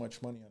put so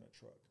much money on a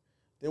truck?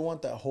 They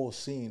want that whole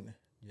scene.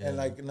 Yeah. And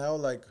like now,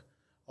 like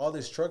all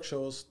these truck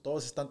shows,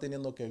 todos están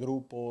teniendo que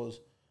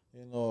grupos,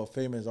 you know,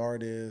 famous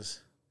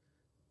artists.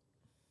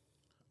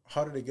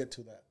 how did they get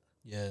to that?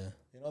 Yeah.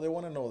 You know, they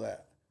want to know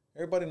that.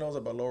 Everybody knows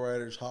about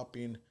lowriders,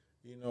 hopping,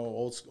 you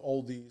know,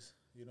 oldies,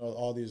 you know,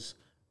 all these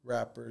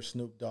rappers,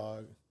 Snoop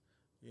Dogg,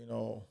 you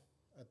know,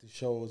 at the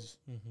shows,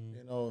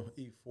 you know,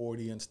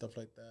 E40 and stuff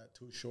like that,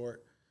 Too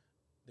Short.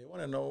 They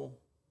want to know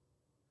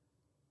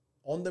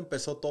 ¿dónde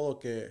empezó todo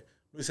que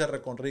Luis R.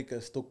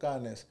 Conríquez,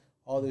 Tucanes,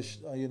 all this,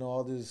 you know,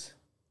 all these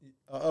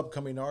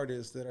upcoming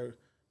artists that are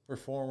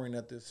performing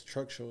at these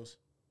truck shows,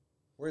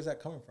 where is that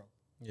coming from?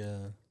 Yeah.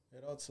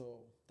 You know, so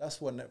that's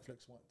what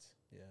Netflix wants.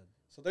 Yeah.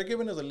 So they're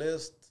giving us a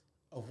list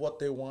of what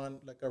they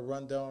want, like a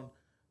rundown,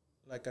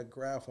 like a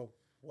graph of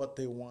what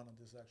they want on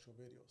these actual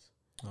videos.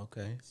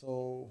 Okay.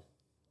 So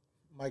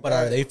But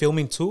are they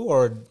filming too,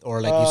 or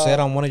like you said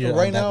on one of your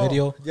right on now, that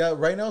video? Yeah,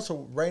 right now.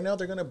 So right now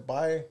they're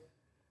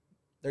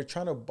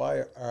trying to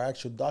buy our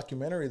actual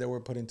documentary that we're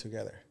putting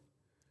together.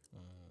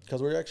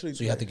 Because we're actually...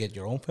 So you have to get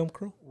your own film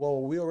crew?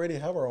 Well, we already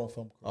have our own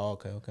film crew. Oh,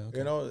 okay.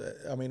 You know,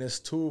 I mean, it's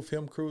 2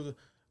 film crews,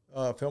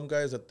 film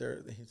guys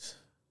that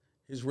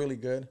he's really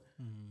good,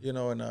 you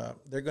know, and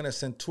they're going to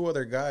send 2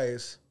 other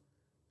guys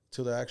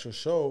to the actual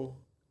show,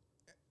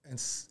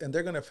 and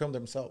they're going to film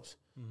themselves.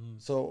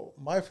 So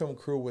my film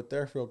crew with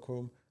their film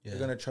crew, they're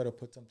going to try to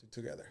put something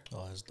together.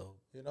 Oh, that's dope.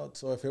 You know,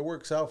 so if it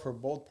works out for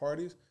both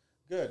parties,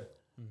 good.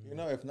 You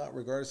know, if not,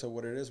 regardless of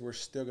what it is, we're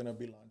still going to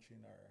be launching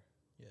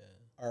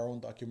our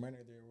own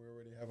documentary that we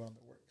already have on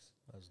the works.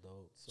 That's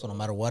dope. So no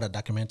matter what, a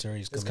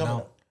documentary is coming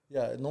out.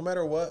 Yeah, no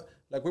matter what.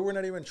 Like, we were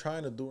not even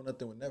trying to do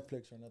nothing with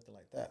Netflix or nothing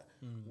like that.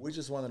 We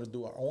just wanted to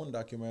do our own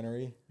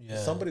documentary. Yeah.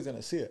 Somebody's going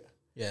to see it.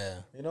 Yeah.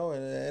 You know,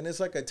 and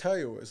it's like I tell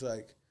you, it's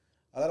like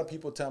a lot of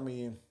people tell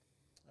me,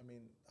 I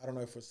mean, I don't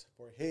know if it's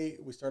for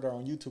hate, we started our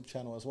own YouTube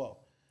channel as well.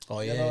 Oh,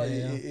 yeah, you know,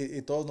 yeah.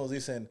 Y todos nos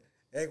dicen,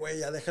 hey,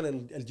 güey, ya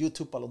déjale el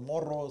YouTube para los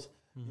morros.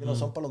 You know,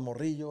 son para los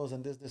morrillos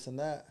and this and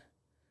that.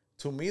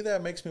 To me,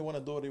 that makes me want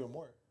to do it even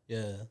more.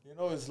 Yeah. You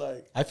know, it's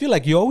like... I feel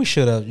like you always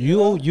should have.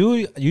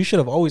 You should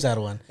have always had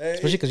one.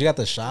 Especially because you got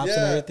the shops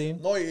and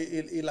everything. No,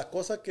 y la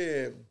cosa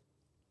que...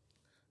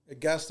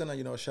 Gaston,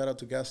 you know, shout out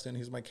to Gaston.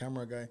 He's my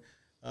camera guy.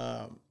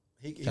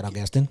 Shout out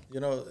Gaston. You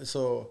know,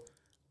 so...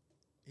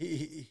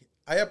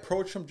 I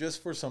approached him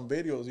just for some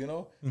videos, you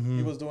know.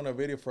 He was doing a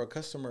video for a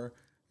customer.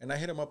 And I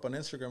hit him up on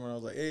Instagram and I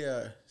was like,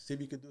 hey, see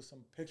if you could do some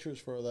pictures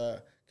for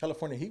the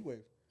California heat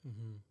wave.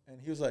 And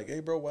he was like, hey,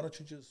 bro, why don't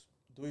you just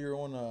do your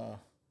own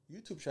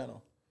YouTube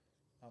channel?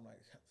 I'm like,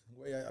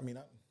 wait, I mean,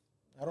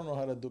 I don't know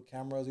how to do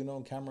cameras, you know,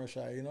 I'm camera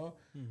shy, you know?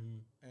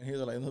 And he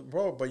was like,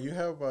 bro, but you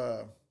have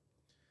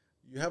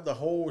the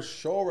whole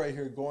show right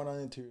here going on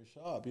into your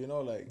shop, you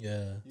know? Like,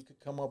 you could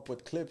come up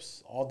with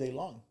clips all day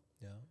long.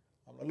 Yeah.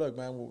 I'm like, look,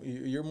 man,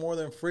 you're more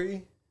than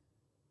free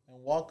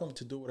and welcome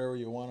to do whatever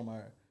you want on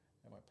my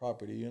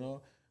property, you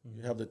know?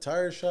 You have the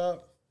tire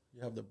shop,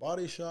 you have the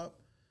body shop,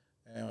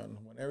 and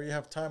whenever you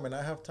have time and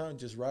I have time,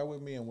 just ride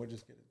with me and we'll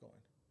just get it going.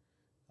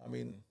 I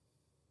mean,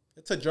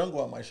 it's a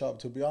jungle at my shop,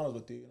 to be honest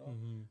with you, you know?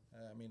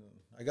 I mean,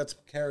 I got some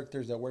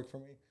characters that work for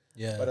me.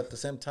 Yeah. But at the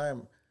same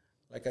time,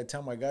 like I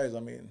tell my guys, I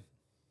mean,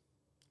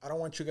 I don't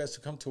want you guys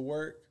to come to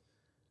work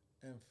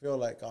and feel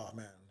like, oh,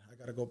 man, I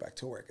got to go back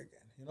to work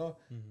again, you know?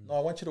 No, I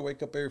want you to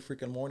wake up every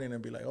freaking morning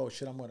and be like, oh,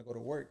 shit, I'm going to go to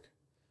work.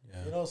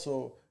 Yeah. You know,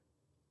 so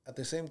at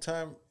the same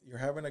time, you're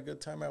having a good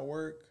time at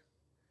work.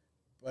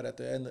 But at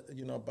the end,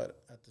 you know,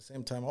 but at the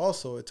same time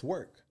also, it's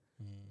work.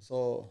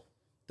 So,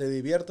 te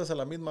diviertes a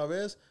la misma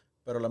vez,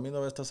 pero a la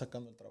misma vez estás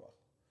sacando el trabajo.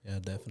 Yeah,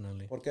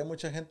 definitely. Porque hay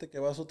mucha gente que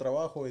va a su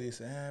trabajo y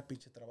dice,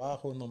 pinche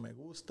trabajo, no me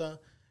gusta.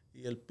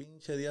 Y el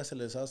pinche día se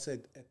les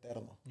hace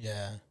eterno.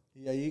 Yeah.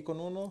 Y ahí con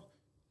uno,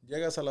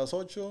 llegas a las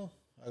 8,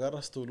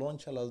 agarras tu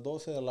lunch a las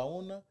 12, a la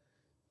 1,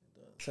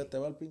 se te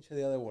va el pinche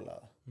día de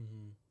volada.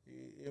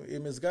 Y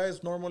mis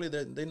guys, normally,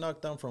 they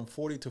knock down from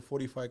 40 to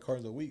 45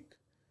 cars a week.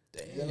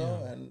 Damn. You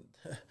know, and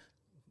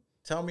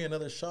tell me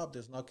another shop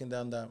that's knocking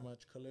down that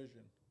much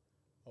collision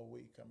a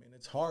week. I mean,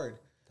 it's hard.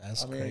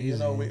 That's crazy. You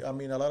know,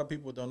 a lot of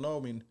people don't know.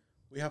 I mean,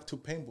 we have 2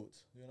 paint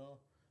booths, you know,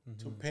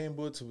 2 paint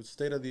booths with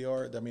state of the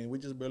art. I mean, we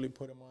just barely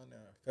put them on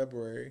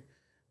February,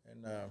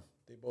 and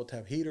they both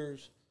have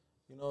heaters,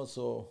 you know.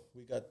 So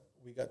we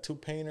got 2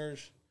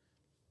 painters,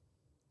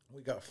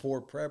 we got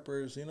 4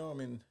 preppers, you know. I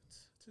mean,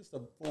 it's just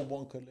a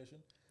full-blown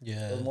collision.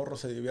 Yeah. Los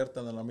morros se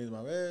divierten a la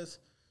misma vez.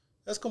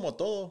 Es como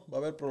todo, va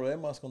a haber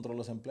problemas contra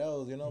los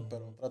empleados, you know,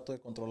 pero trato de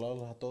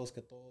controlarlos a todos,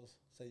 que todos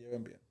se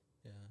lleven bien.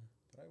 Yeah.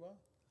 Pero ahí va.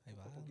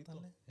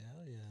 Dale.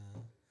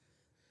 Yeah.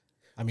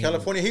 I mean,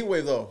 California heat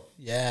wave, though.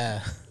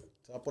 Yeah.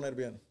 Se va a poner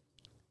bien.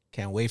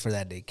 Can't wait for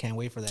that day.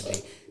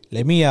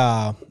 Let me do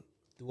a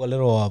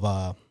little of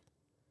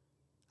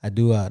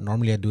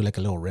normally I do like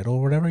a little riddle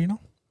or whatever, you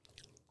know.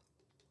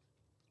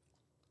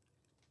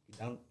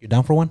 You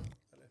down for one?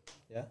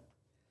 Yeah.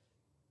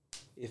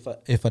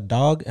 If a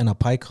dog and a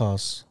pike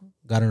house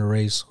got in a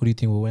race, who do you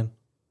think will win?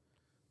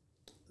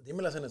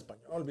 Dímelas en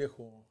español,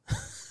 viejo.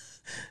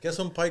 ¿Qué es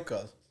un pike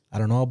house? I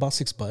don't know, about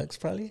 $6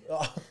 probably.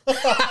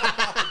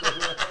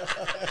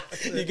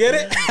 You get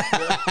it?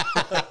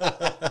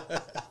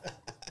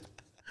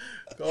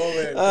 Go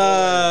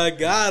ahead.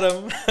 Got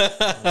him.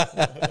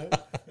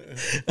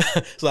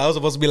 So that was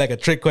supposed to be like a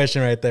trick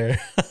question right there.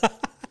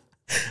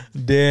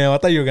 Damn, I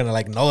thought you were gonna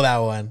like know that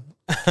one.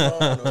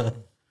 No.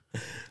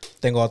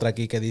 Tengo otra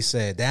aquí que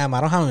dice, damn,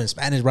 I don't have them in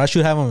Spanish, bro. I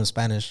should have them in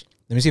Spanish.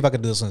 Let me see if I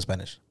can do this in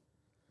Spanish.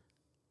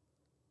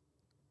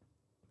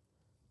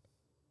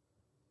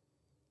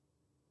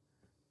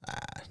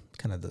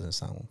 Kind of doesn't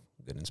sound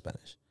good in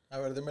Spanish.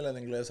 A ver, dímela en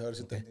inglés, a ver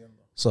si te entiendo.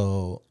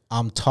 So,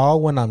 I'm tall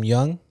when I'm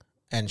young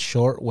and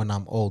short when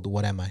I'm old.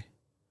 What am I?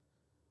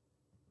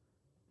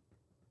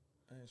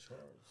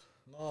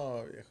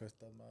 No, viejo,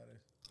 estas madres.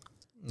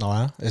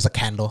 No, it's a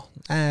candle.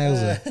 It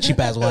was a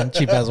cheap ass one.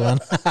 Cheap ass one.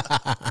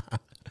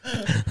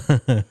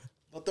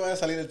 No te vaya a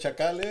salir el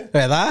chacal,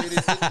 ¿Verdad?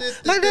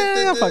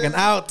 Fucking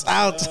out.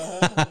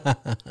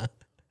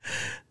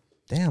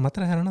 Damn, I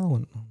thought I had another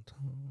one.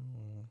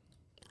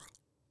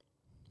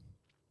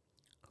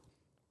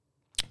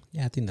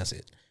 Yeah, I think that's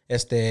it.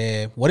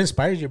 What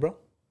inspires you, bro?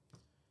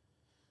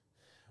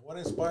 What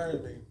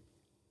inspires me?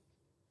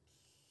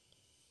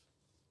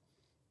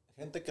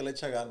 Gente que le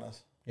echa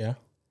ganas. Yeah.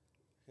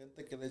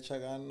 Gente que le echa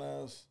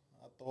ganas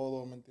a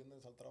todo, ¿me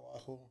entiendes? Al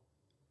trabajo.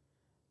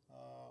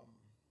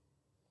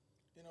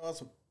 You know,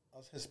 as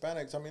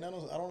Hispanics, I mean, I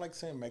don't like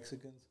saying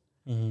Mexicans.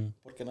 Mm-hmm.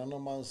 Porque no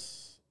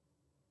nomás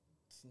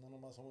somos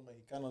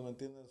mexicanos, ¿me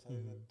entiendes? Hay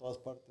de todas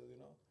partes, you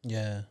know?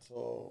 Yeah.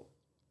 So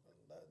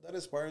that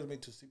inspires me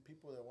to see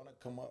people that want to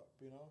come up,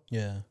 you know?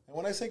 Yeah. And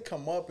when I say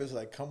come up, it's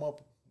like come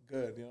up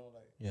good, you know?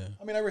 Like, Yeah.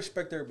 I mean, I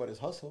respect everybody's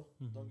hustle.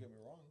 Don't get me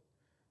wrong.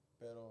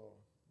 Pero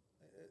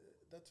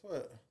that's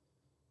what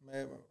me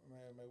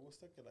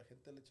gusta que la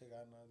gente le eche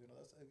ganas, you know?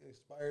 That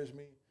inspires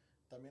me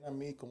también a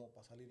mí como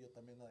para salir yo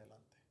también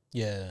adelante.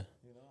 Yeah.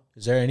 You know?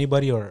 Is there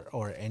anybody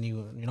or any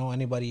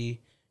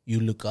anybody you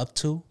look up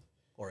to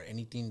or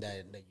anything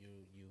that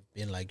you've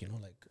been like,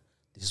 like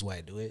this is why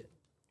I do it?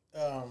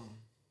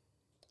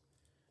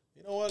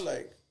 You know what,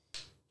 like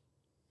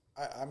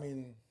I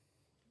mean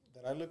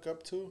that I look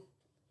up to?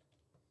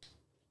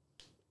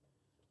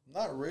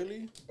 Not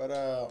really, but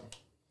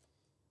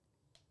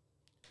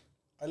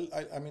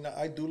I mean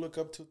I do look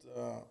up to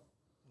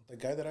the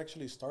guy that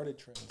actually started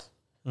Trends.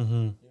 Mm-hmm.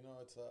 You know,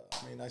 it's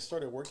I mean I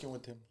started working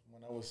with him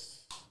when I would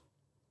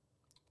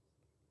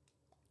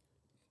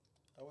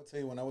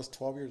say when I was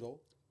 12 years old.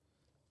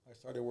 I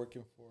started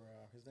working for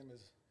his name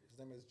is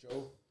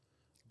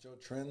Joe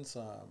Trends.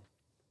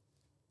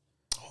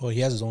 Oh,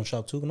 he has his own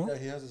shop too, no? Yeah,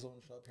 he has his own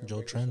shop here.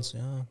 Joe Trends,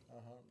 yeah.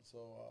 So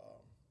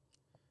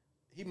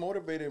he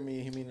motivated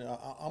me. I mean,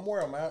 I'm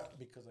where I'm at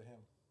because of him.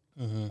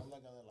 Mm-hmm. I'm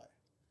not gonna lie,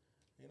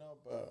 you know.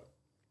 But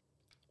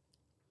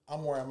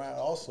I'm where I'm at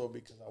also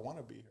because I want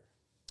to be here.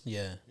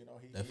 Yeah, you know.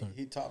 definitely.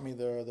 He taught me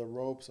the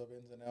ropes of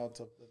ins and outs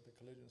of the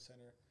collision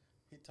center.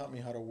 He taught me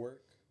how to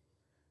work.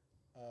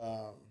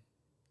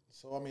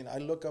 So I mean, I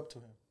look up to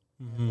him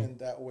in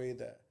that way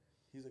that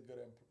he's a good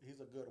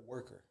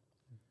worker.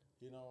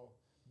 You know,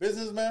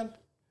 businessman,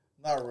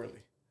 not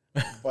really,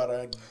 but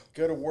a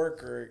good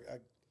worker, a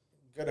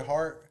good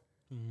heart.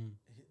 Mm-hmm.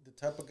 The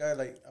type of guy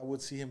like I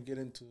would see him get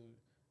into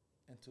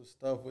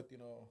stuff with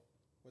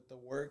with the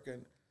work,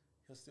 and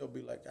he'll still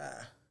be like,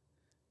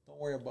 don't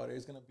worry about it,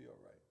 it's gonna be all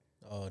right.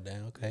 Oh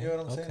damn, okay. You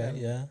know what I'm saying?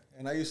 Yeah.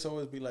 And I used to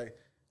always be like,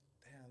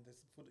 damn,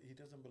 he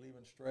doesn't believe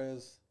in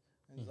stress,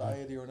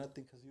 anxiety, or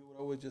nothing, because you would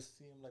always just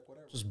see him like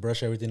whatever. Just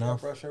brush everything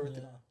off. Brush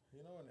everything off.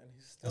 You know, and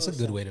he's still That's a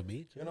good way to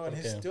be. You know, and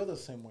he's still the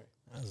same way.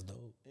 That's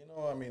dope. You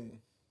know, I mean,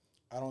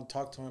 I don't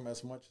talk to him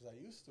as much as I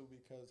used to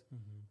because,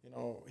 you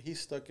know, he's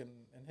stuck in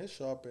his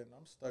shop and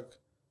I'm stuck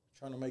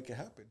trying to make it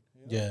happen.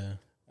 You know? Yeah.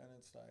 And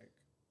it's like,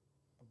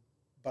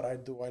 but I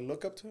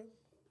look up to him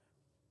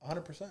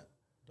 100%.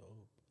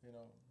 Dope. You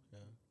know,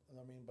 yeah.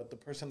 I mean, but the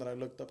person that I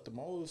looked up the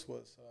most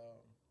was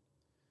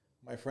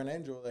my friend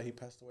Angel, that he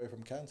passed away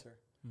from cancer.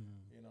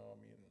 You know, I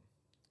mean,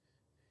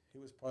 he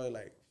was probably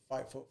like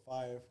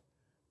 5'5",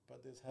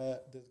 but this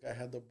guy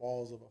had the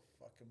balls of a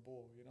fucking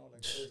bull. You know,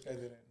 like this guy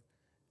didn't.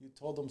 You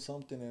told him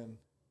something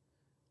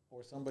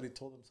or somebody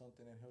told him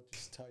something, and he'll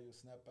just tell you,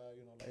 snap out.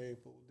 You know, like, hey,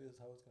 fool, this is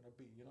how it's gonna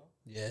be. You know.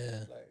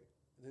 Yeah. Like,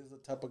 this is the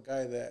type of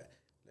guy that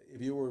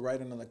if you were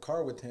riding in the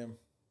car with him,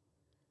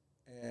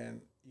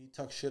 and you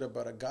talk shit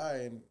about a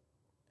guy, and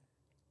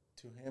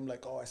to him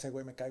like, oh, ese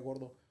güey me cae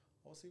gordo.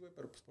 Oh, sí, güey,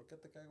 pero pues, ¿por qué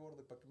te cae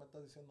gordo? ¿Para qué me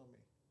estás diciendo a mí?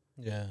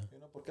 Yeah. You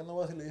know, ¿por qué no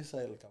vas y le dices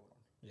a él, cabrón?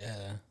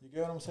 Yeah. You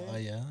get what I'm saying? Oh,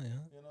 yeah.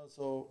 You know,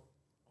 so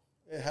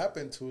it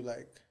happened to,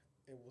 like,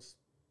 it was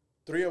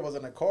 3 of us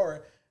in a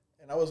car,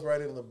 and I was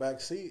riding in the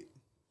back seat,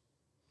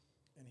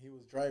 and he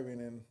was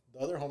driving, and the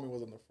other homie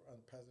was on the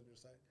passenger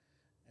side,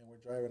 and we're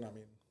driving. I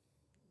mean,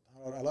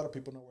 a lot of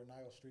people know where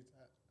Nile Street's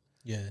at.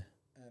 Yeah.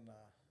 And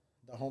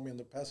the homie on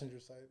the passenger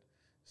side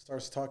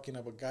starts talking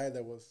of a guy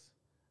that was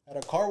at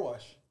a car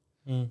wash,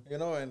 you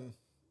know, and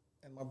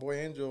my boy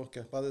Angel,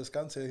 que pa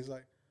descanse, he's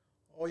like,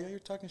 oh, yeah, you're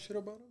talking shit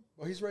about him?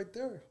 Well, he's right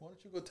there. Why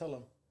don't you go tell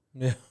him?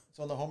 Yeah.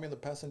 So on the homie on the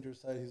passenger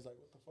side, he's like,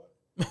 what the fuck?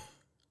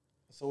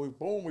 So he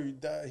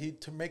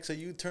makes a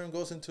U-turn,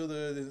 goes into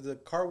the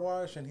car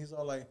wash, and he's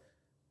all like,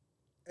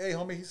 hey,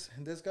 homie,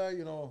 this guy,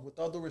 you know, with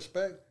all due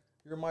respect,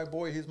 you're my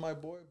boy, he's my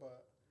boy,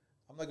 but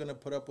I'm not going to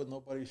put up with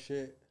nobody's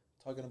shit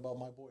talking about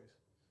my boys.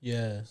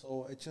 Yeah.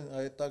 So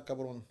ahí está,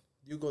 cabrón.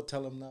 You go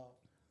tell him now.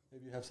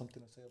 Maybe you have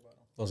something to say about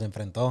him. Los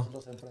enfrentó.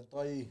 Los enfrentó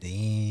ahí.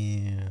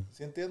 Damn.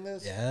 ¿Sí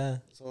entiendes? Yeah.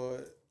 So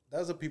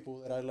that's the people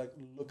that I like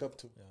look up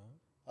to. Yeah.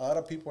 A lot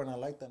of people are not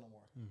like that no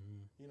more.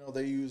 You know,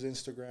 they use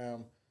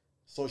Instagram,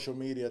 social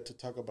media to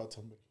talk about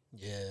somebody.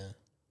 Yeah.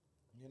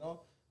 You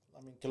know,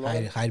 I mean, que lo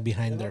hagan, Hide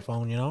behind you their know?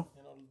 phone, you know?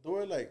 You know, do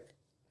it like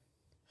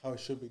how it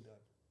should be done.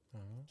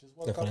 Just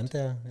walk De up.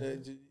 frente.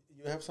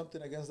 You have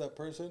something against that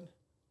person,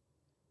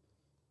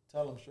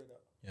 tell them straight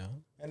up. Yeah.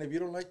 And if you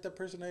don't like that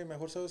person, hey,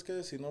 mejor sabes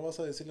que si no vas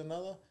a decirle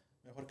nada,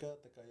 mejor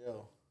quédate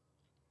callado.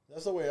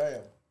 That's the way I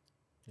am.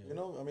 Yeah. You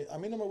know, I mean, a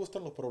mí no me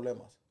gustan los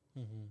problemas.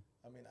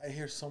 I mean, I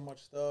hear so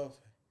much stuff,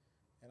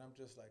 and I'm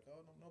just like,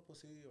 oh, no, pues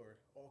sí, or,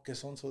 oh, que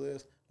son so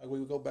this. Like,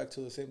 we go back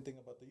to the same thing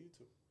about the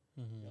YouTube.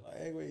 You're like,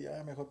 hey, güey,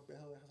 ya, mejor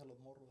dejas a los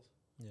morros.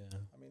 Yeah.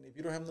 I mean, if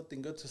you don't have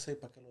nothing good to say,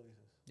 ¿para qué lo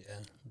dices?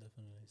 Yeah,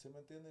 definitely. ¿Sí me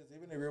entiendes?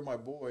 Even if you're my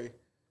boy,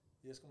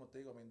 y es como te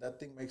digo, I mean, that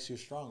thing makes you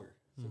stronger.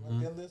 ¿Sí me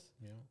entiendes?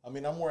 Yeah. I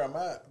mean, I'm where I'm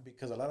at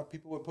because a lot of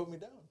people would put me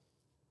down.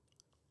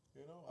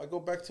 You know, I go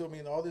back to, I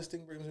mean, all this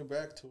thing brings me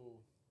back to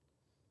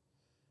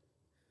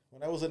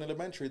when I was in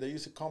elementary, they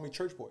used to call me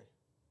church boy.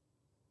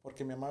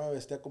 Porque mi mamá me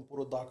vestía con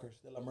puros Dockers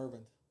de la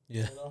Mervyn.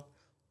 Yeah. You know?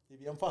 Y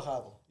bien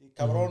fajado. Y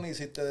cabrón, y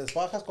si te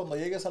desfajas cuando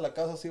llegues a la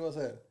casa, así va a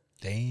ser.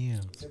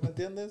 Damn. ¿Sí me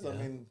entiendes? I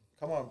mean,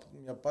 come on.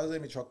 Mi papá es de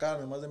Michoacán,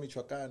 mi mamá es de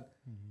Michoacán.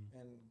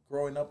 And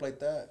growing up like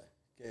that,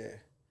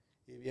 que,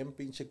 y bien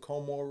pinche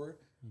comb over.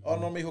 Oh,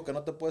 no, mijo, que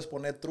no te puedes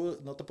poner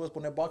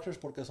boxers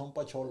porque son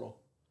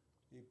pacholo.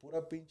 Y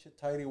pura pinche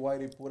tighty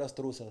white y puras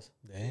truzas.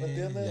 ¿Sí me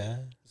entiendes?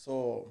 Yeah.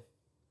 So,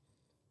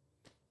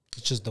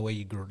 It's just the way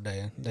you grew, you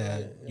la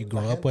grew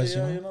up gente with,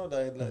 ya, you know?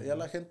 ya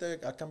la gente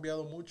ha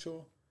cambiado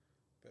mucho.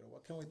 Pero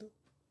what can we do?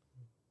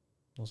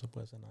 No se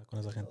puede hacer nada con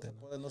esa gente.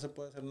 No se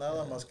puede hacer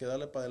nada más que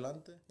darle para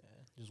adelante.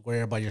 Just worry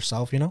about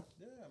yourself, you know?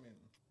 Yeah, I mean,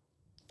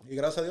 y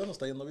gracias a Dios nos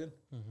está yendo bien.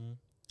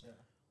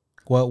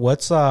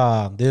 What's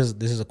this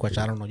is a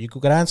question I don't know. You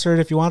could answer it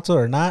if you want to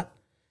or not,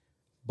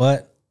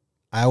 but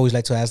I always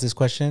like to ask this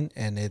question,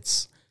 and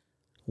it's,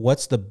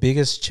 what's the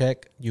biggest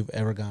check you've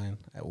ever gotten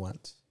at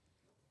once?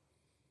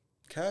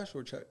 Cash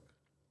or check?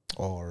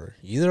 Or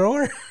either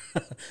or,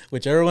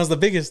 whichever one's the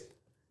biggest.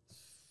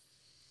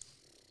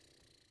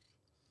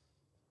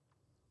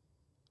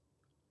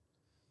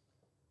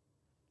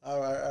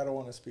 I don't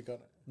want to speak on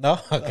it. No,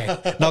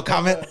 okay, no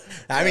comment.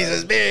 I mean,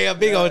 it's a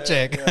big old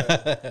check.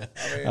 Yeah.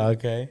 I mean,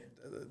 Okay.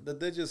 The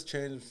digits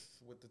change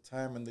with the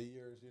time and the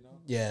years, you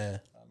know. Yeah.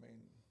 I mean,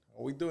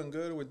 are we doing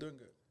good? We're doing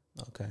good.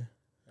 Okay.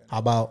 How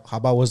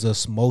about what's the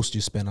most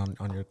you spend on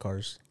your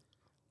cars?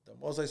 The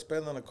most I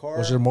spend on a car.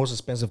 What's your most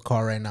expensive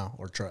car right now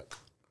or truck?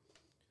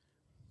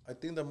 I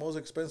think the most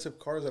expensive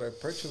cars that I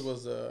purchased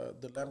was the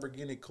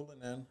Lamborghini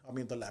Cullinan. I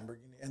mean, the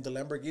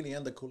Lamborghini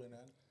and the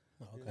Cullinan.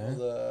 Okay. You know,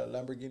 the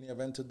Lamborghini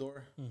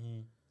Aventador,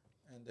 and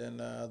then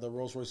the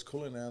Rolls Royce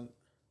Cullinan.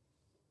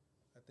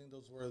 I think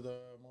those were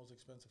the most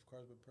expensive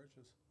cars we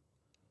purchased.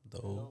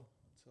 Dope. You know?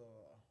 So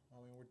I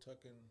mean, we're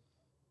talking.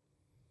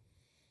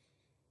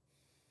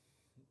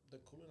 The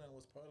Cullinan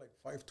was probably like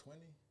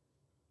 $520,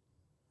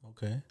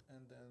 Okay.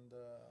 and then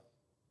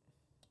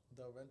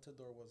the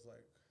Aventador was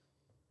like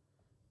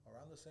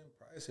around the same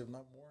price, if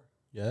not more.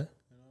 Yeah.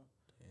 You know.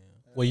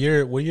 Yeah.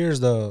 What year is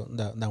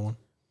that one?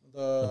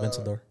 The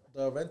Aventador.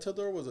 The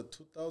Aventador was a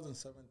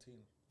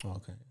 2017. Oh,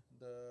 okay.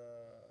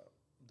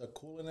 The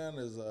Cullinan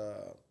is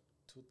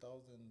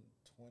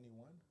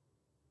 2021.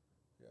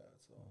 Yeah,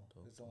 so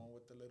it's the one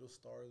with the little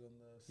stars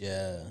and the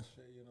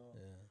shit, you know.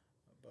 Yeah.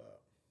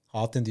 But How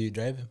often do you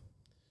drive him?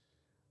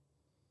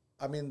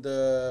 I mean,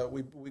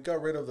 we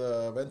got rid of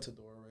the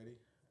Aventador already.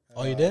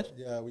 Oh, you did?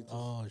 Yeah, we just.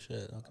 Oh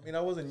shit. Okay. I mean, I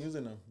wasn't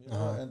using them, you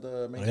know, and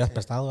the ¿Me lo habías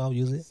prestado? I'll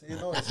use it. Sí,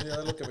 no, sí,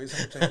 es lo que me dice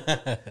mucha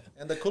gente.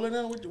 And the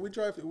Cullinan, we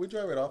drive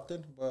it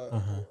often, but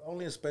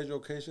only in special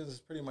occasions. It's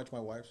pretty much my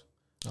wife's.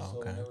 Oh, So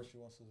okay. whenever she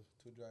wants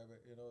to drive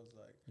it, you know, it's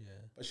like. Yeah.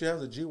 But she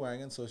has a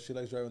G-Wagon, so she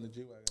likes driving the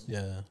G-Wagon.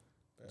 Yeah.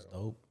 It's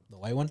dope. The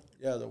white one?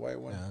 Yeah, the white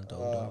one.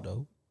 Yeah,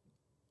 dope.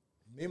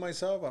 Me,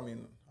 myself, I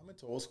mean, I'm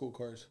into old school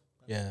cars.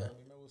 Yeah.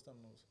 Me gustan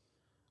los.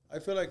 I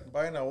feel like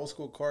buying an old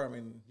school car, I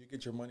mean, you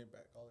get your money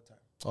back all the time.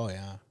 Oh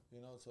yeah.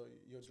 You know, so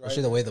you drive.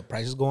 Especially the way the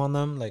prices go on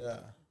them, like. Yeah.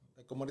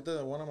 Like, como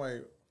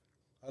ahorita,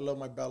 I love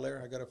my Bel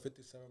Air. I got a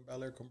 57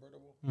 Bel Air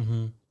convertible.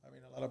 Mm-hmm. I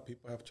mean, a lot of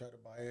people have tried to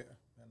buy it.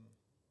 And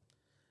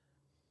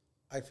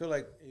I feel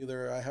like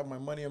either I have my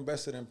money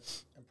invested in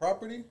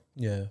property.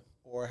 Yeah.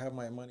 Or I have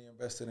my money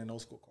invested in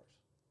old school cars.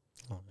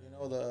 Oh, You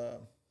know,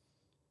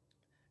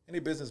 any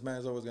businessman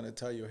is always going to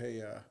tell you,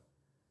 hey,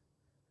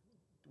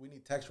 we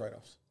need tax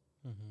write-offs.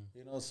 Mm-hmm.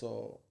 You know,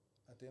 so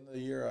at the end of the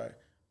year,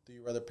 do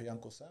you rather pay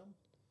Uncle Sam,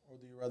 or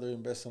do you rather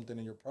invest something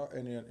in your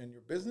in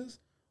your business,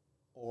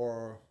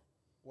 or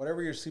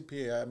whatever your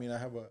CPA? I mean, I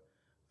have a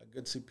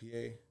good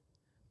CPA,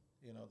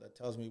 you know, that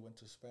tells me when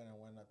to spend and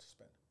when not to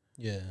spend.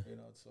 Yeah. You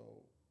know,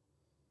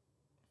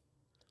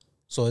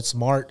 So it's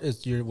smart.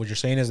 What you're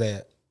saying is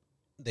that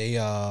they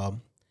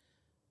como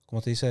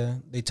te dice,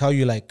 they tell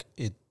you like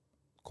it,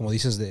 como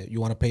dices that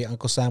you want to pay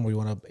Uncle Sam or you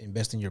want to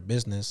invest in your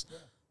business. Yeah.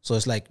 So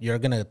it's like you're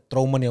gonna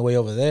throw money away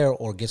over there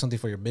or get something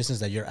for your business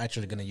that you're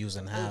actually gonna use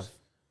and have.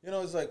 You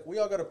know, it's like we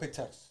all gotta pay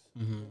taxes.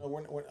 You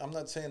know, I'm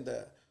not saying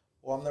that.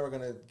 Well, I'm never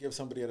gonna give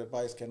somebody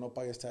advice que no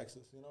pagues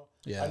taxes. You know,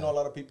 Yeah. I know a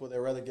lot of people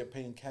that rather get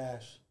paid in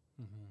cash.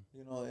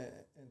 You know,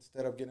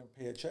 instead of getting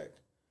paid a check.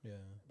 Yeah.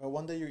 But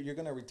one day you're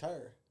gonna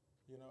retire.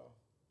 You know,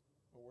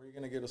 where are you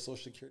gonna get a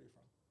Social Security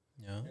from?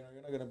 Yeah. You know,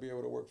 you're not gonna be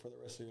able to work for the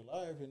rest of your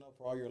life. You know,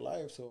 for all your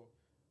life. So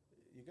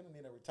you're gonna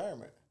need a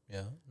retirement. Yeah.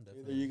 Either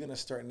Definitely. you're gonna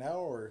start now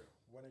or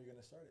when are you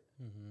gonna start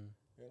it?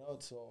 You know,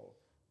 so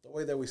the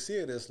way that we see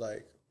it is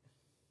like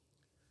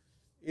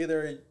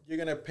either you're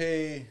gonna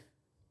pay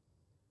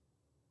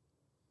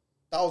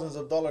thousands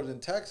of dollars in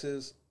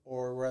taxes,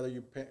 or rather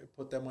you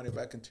put that money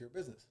back into your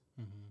business.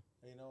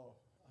 You know,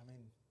 I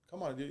mean,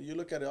 come on, you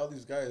look at all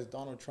these guys,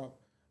 Donald Trump.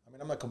 I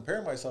mean, I'm not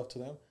comparing myself to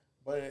them,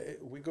 but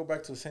we go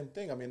back to the same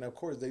thing. I mean, of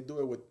course, they do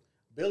it with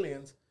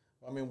billions.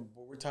 I mean,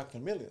 we're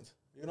talking millions.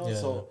 You know,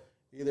 so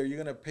either you're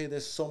gonna pay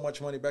this so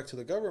much money back to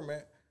the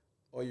government,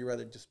 or you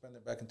rather just spend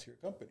it back into your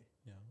company.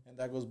 Yeah. And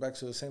that goes back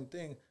to the same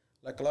thing.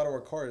 Like a lot of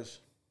our cars,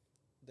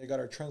 they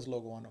got our Trends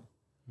logo on them.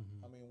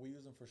 I mean, we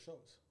use them for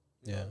shows.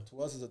 You know,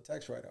 to us, it's a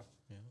tax write-off.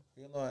 Yeah.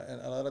 You know, and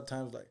a lot of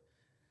times, like,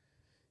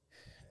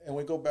 and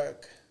we go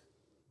back,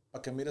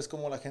 para que mires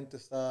como la gente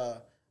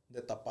está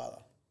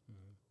destapada.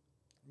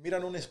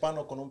 Miran un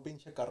hispano con un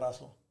pinche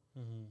carrazo.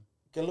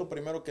 ¿Qué es lo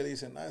primero que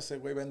dicen? Ah, ese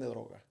güey vende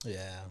droga.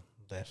 Yeah,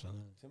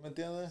 definitely. ¿Sí me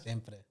entiendes?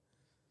 Siempre.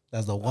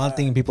 That's the one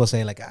thing people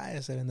say, like,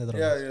 ese vende drogas.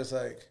 Yeah, it's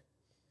like,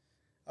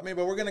 I mean,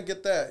 but we're going to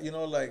get that, you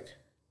know, like,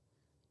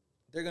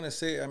 they're going to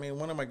say, I mean,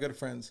 one of my good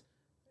friends,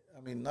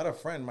 I mean, not a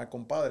friend, my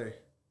compadre,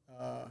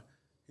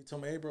 he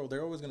told me, hey, bro,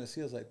 they're always going to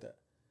see us like that.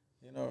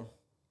 You know,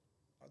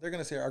 they're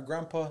going to say, our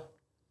grandpa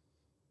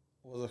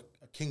was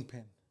a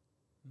kingpin.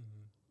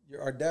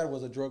 Our dad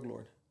was a drug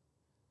lord.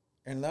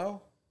 And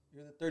now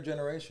you're the third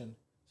generation.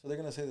 So they're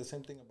going to say the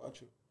same thing about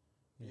you.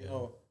 You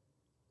know,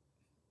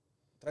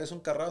 traes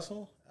un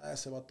carrazo,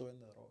 ese vato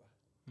vende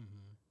droga.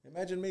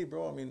 Imagine me,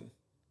 bro. I mean,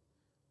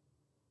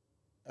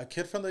 a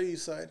kid from the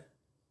east side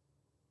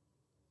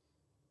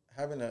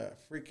having a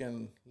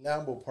freaking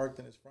Lambo parked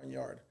in his front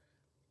yard,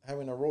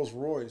 having a Rolls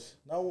Royce,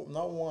 not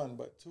one,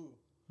 but two,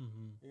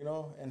 you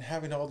know, and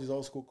having all these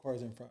old school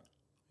cars in front.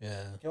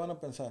 Yeah. ¿Qué van a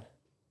pensar?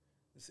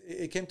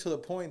 It came to the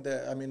point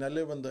that, I mean, I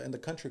live in the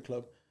country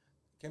club.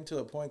 It came to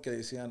the point que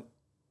decían,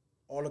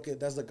 oh, look,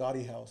 that's the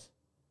Gotti house.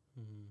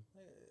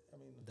 I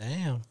mean,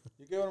 Damn.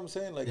 you get what I'm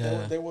saying? Like,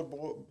 Yeah. they would,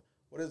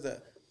 what is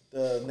that?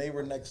 The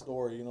neighbor next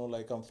door, you know,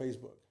 like on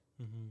Facebook.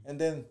 And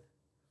then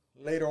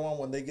later on,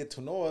 when they get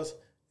to know us,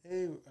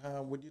 hey,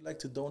 would you like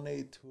to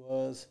donate to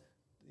us?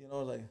 You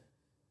know, like,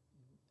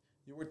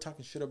 you were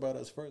talking shit about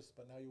us first,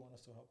 but now you want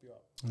us to help you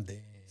out. Damn.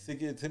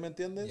 ¿Sí me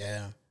entiendes?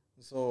 Yeah.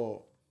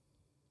 So,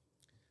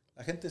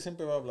 la gente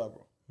siempre va a hablar,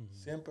 bro.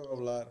 Siempre va a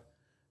hablar.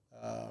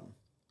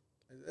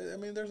 I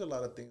mean, there's a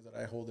lot of things that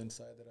I hold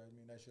inside that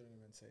I shouldn't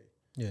even say.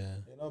 Yeah.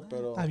 You know,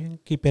 pero, Está bien.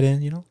 Keep it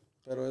in, you know?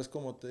 pero es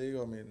como te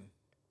digo, I mean,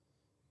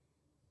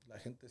 la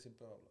gente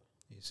siempre va a hablar.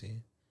 You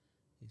see.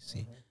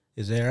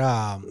 Is there,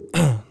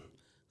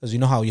 because you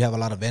know how you have a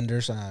lot of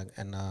vendors and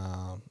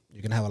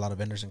you're going to have a lot of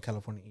vendors in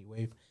California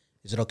E-Wave.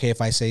 Is it okay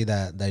if I say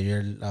that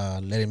you're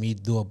letting me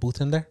do a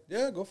booth in there?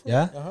 Yeah, go for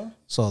Yeah? it.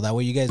 So that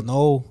way you guys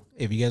know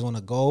if you guys want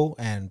to go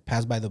and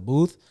pass by the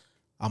booth,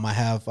 I'm going to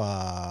have,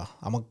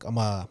 I'm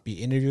gonna be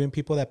interviewing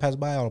people that pass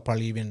by. I'll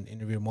probably even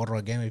interview Morro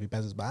again if he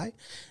passes by.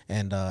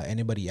 And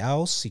anybody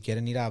else, si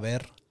quieren ir a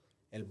ver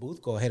el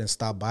booth, go ahead and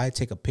stop by,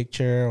 take a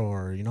picture,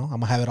 or, you know, I'm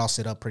going to have it all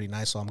set up pretty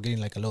nice. So I'm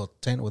getting like a little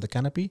tent with a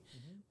canopy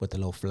with the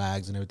little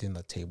flags and everything,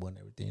 the table and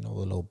everything, you know, the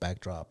little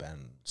backdrop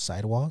and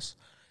sidewalls.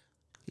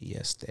 Y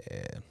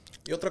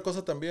otra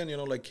cosa también, you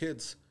know, like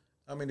kids.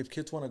 I mean, if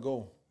kids want to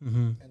go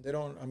and they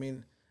don't, I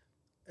mean,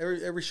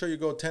 every show you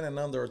go 10 and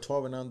under or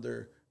 12 and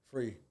under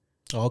free.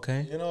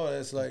 Okay. You know,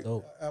 it's like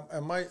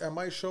at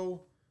my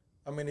show,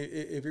 I mean,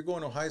 if you're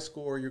going to high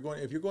school or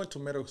if you're going to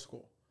middle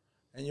school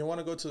and you want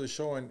to go to the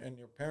show and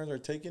your parents are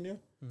taking you,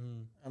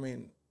 I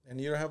mean,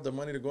 and you don't have the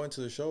money to go into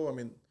the show, I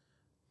mean,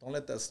 don't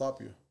let that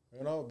stop you,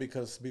 you know,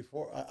 because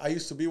before I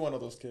used to be one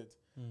of those kids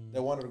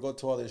that wanted to go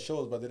to all these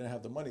shows, but they didn't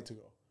have the money to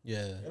go.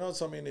 Yeah. You know,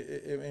 so I mean,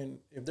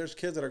 if there's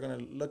kids that are going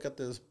to look at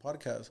this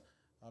podcast,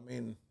 I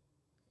mean,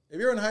 if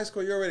you're in high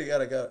school, you already got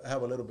to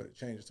have a little bit of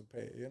change to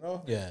pay, you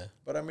know? Yeah.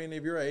 But I mean,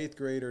 if you're an 8th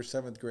grader,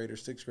 7th grader,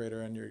 6th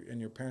grader, and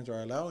your parents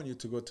are allowing you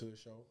to go to the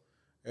show,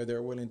 if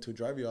they're willing to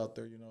drive you out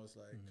there, you know, it's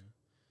like,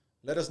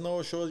 let us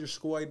know, show us your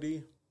school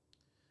ID.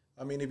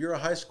 I mean, if you're a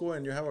high school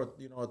and you have a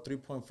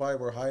 3.5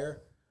 or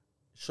higher,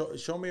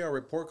 show me a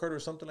report card or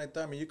something like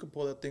that. I mean, you can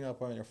pull that thing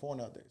up on your phone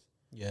nowadays.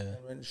 Yeah.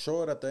 And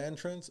show it at the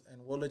entrance,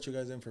 and we'll let you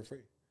guys in for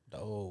free.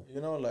 Dope.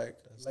 You know, like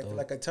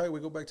I tell you, we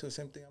go back to the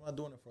same thing. I'm not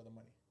doing it for the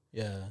money.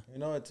 Yeah. You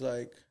know, it's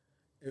like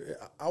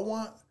I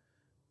want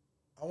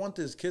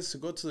these kids to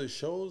go to the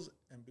shows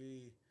and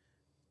be,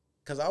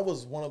 because I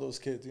was one of those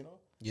kids, you know.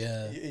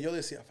 Yeah. Y yo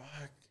decía,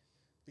 fuck,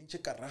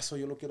 pinche carrazo,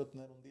 yo lo quiero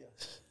tener un día.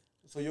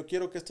 So yo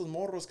quiero que estos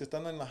morros que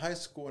están en la high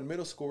school, en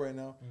middle school right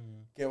now,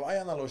 que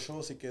vayan a los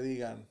shows y que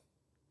digan,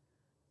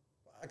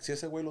 si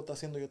ese güey lo está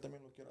haciendo, yo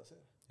también lo quiero hacer.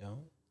 Yeah.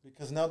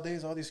 Because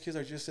nowadays, all these kids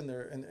are just in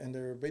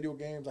their video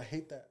games. I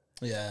hate that.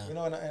 Yeah. You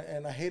know,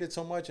 and I hate it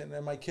so much,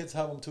 and my kids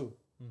have them too.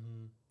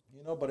 Mm-hmm.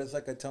 You know, but it's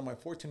like I tell my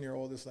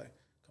 14-year-old, it's like,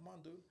 come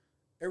on, dude.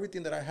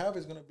 Everything that I have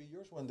is going to be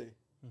yours one day.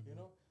 Mm-hmm. You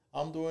know,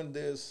 I'm doing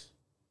this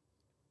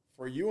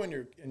for you and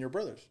your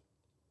brothers.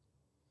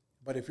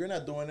 But if you're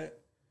not doing it,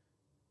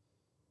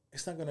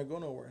 it's not going to go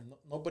nowhere.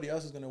 Nobody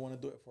else is going to want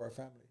to do it for our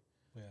family.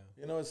 Yeah.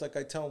 You know, it's like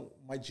I tell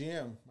my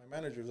GM, my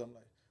managers, I'm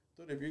like,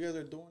 dude, if you guys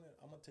are doing it,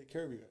 I'm going to take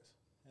care of you guys.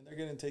 And they're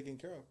getting taken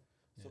care of.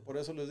 So por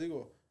eso les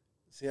digo,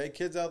 si hay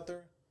kids out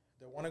there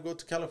that want to go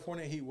to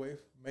California Heat Wave,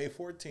 May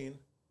 14,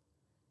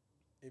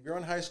 if you're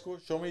in high school,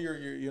 show me your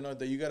you know,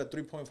 that you got a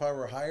 3.5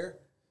 or higher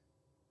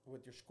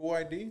with your school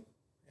ID,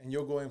 and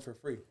you'll go in for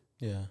free.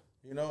 Yeah.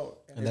 You know,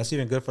 and that's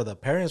even good for the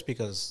parents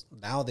because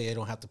now they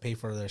don't have to pay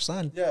for their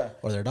son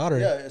or their daughter.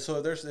 Yeah,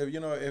 so there's, you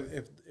know,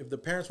 if the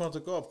parents want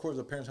to go, of course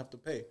the parents have to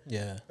pay.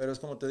 Yeah. Pero es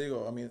como te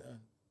digo, I mean,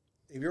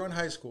 if you're in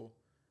high school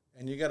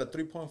and you got a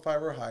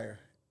 3.5 or higher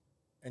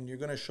and you're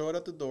going to show it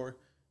at the door,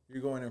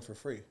 you're going in for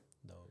free.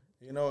 No.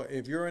 You know,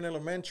 if you're in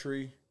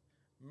elementary,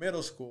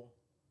 middle school,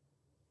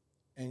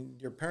 and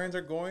your parents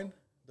are going,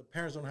 the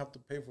parents don't have to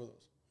pay for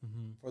those,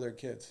 for their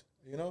kids.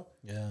 You know?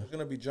 Yeah. There's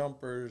going to be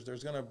jumpers.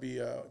 There's going to be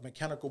a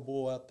mechanical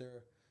bull out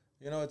there.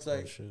 You know, it's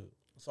like,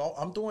 so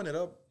I'm doing it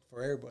up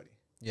for everybody.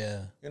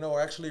 Yeah. You know,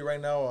 actually right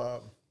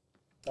now,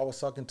 I was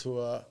talking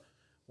to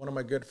one of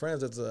my good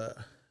friends that's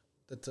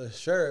a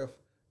sheriff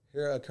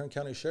here at Kern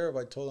County Sheriff.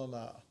 I told him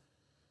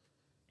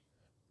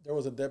there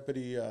was a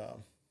deputy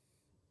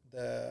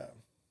that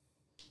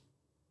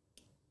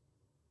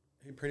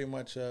he pretty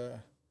much, how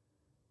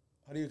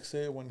do you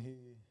say it when he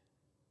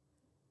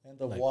end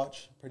of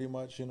watch, pretty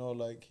much, you know,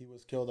 like he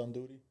was killed on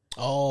duty.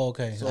 Oh,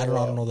 okay. So, I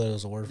don't know that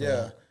there's a word for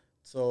that. Yeah.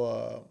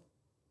 So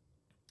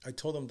I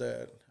told him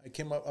that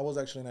I was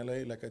actually in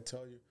LA, like I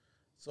tell you.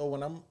 So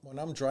when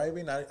I'm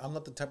driving, I'm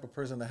not the type of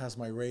person that has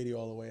my radio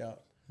all the way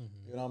out.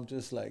 Mm-hmm. You know, I'm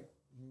just like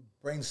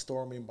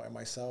brainstorming by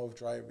myself,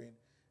 driving,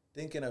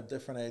 thinking of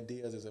different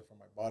ideas. Is it for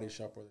my body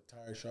shop or the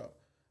tire shop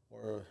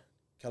or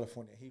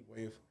California Heat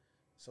Wave?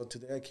 So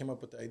today I came up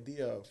with the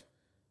idea of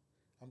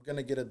I'm going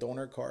to get a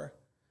donor car.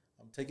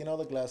 I'm taking all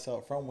the glass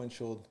out, front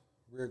windshield,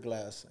 rear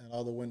glass, and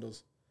all the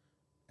windows.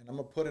 And I'm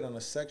going to put it on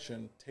a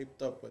section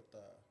taped up with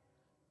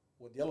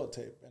yellow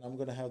tape. And I'm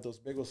going to have those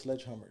big old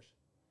sledgehammers.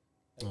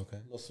 Like okay.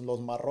 Los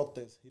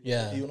marrotes.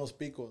 Yeah. Y unos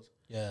picos.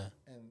 Yeah.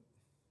 And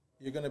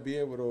you're going to be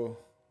able to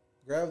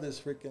grab this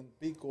freaking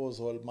picos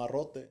or el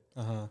marrote.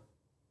 Uh-huh.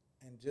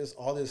 And just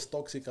all these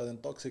toxicas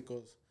and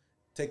toxicos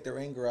take their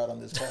anger out on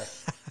this car.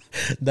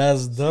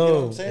 That's dope. You know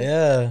what I'm saying?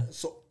 Yeah.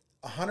 So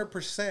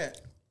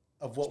 100%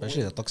 of what...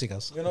 Especially the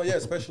toxicas. You know, yeah,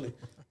 especially.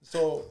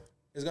 So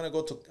it's going to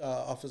go to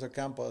Officer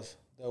Campas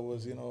that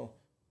was, you know,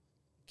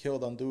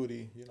 killed on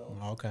duty, you know.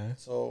 Okay.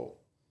 So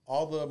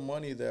all the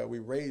money that we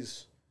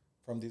raise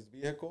from this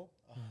vehicle,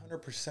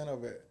 100%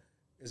 of it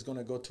is going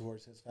to go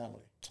towards his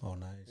family. Oh,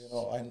 nice. You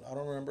know, I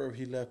don't remember if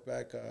he left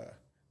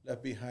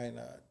behind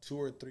 2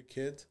 or 3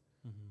 kids.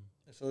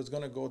 Mm-hmm. So it's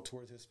going to go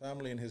towards his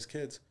family and his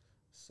kids.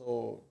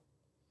 So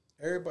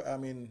everybody, I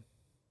mean,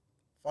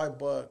 $5,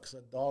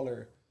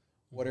 $1,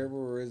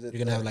 whatever is it. You're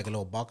going to have like a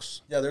little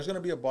box? Yeah, there's going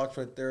to be a box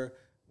right there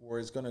where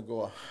it's going to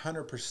go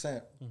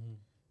 100%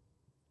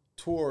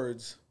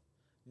 towards,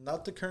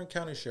 not the Kern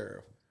County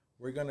Sheriff.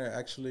 We're going to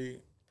actually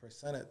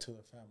present it to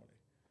the family.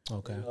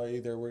 Okay. You know,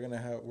 either we're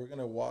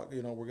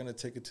going to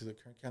take it to the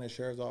Kern County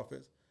Sheriff's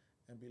office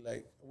and be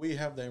like, we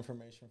have the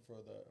information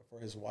for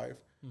his wife,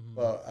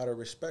 but out of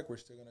respect, we're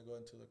still going to go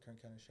into the Kern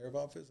County Sheriff's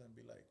office and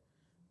be like,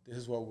 this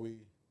is what we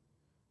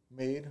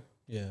made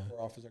for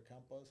Officer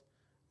Campas,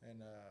 and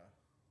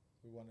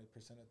we want to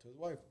present it to his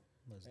wife.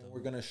 We're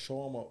going to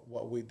show him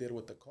what we did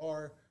with the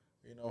car,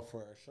 you know,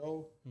 for our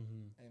show,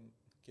 and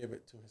give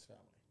it to his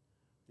family.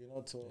 You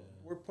know, so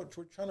we're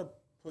trying to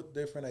put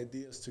different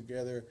ideas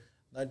together,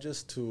 not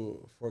just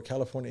for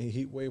California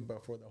Heat Wave,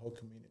 but for the whole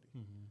community.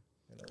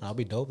 You know, that'll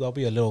be dope. That'll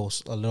be a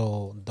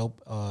little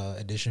dope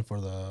addition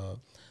for the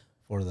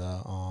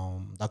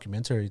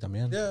documentary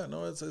también. Yeah,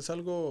 no, it's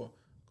algo,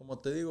 como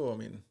te digo, I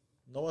mean,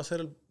 no va a ser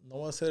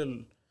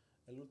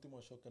el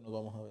último show que nos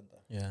vamos a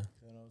aventar. Yeah.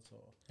 You know, so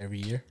every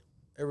year.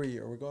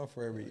 We're going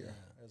for every year.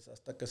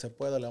 Hasta que se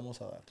pueda le vamos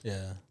a dar.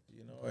 Yeah.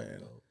 You know,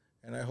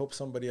 and I hope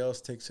somebody else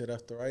takes it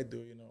after I do.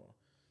 You know,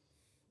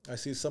 I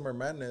see Summer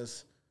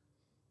Madness.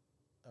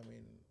 I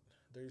mean,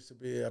 there used to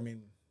be. I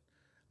mean,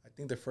 I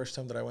think the first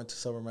time that I went to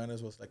Summer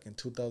Madness was like in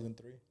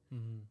 2003.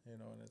 You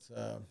know, and it's.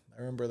 I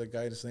remember the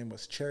guy's name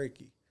was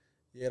Cherokee.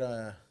 He had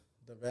the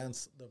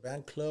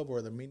van club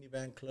or the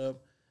minivan club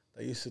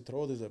that used to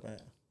throw this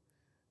event.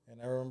 And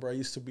I remember I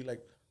used to be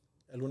like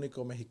el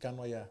único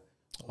mexicano allá.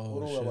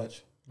 Oh,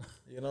 shit.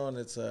 You know, and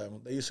it's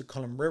they used to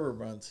call them river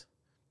runs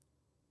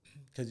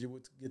because you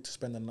would get to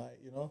spend the night,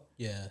 you know?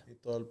 Yeah. Y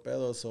todo el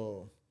pedo.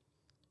 So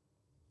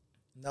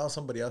now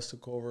somebody else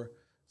took over.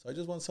 So I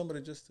just want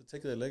somebody just to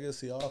take the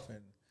legacy off.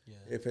 And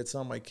if it's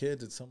not my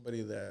kids, it's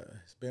somebody that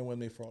has been with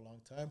me for a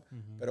long time.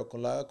 Pero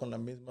con el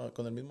mismo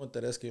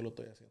interés que yo lo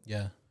estoy haciendo.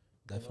 Yeah.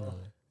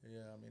 Definitely. You know?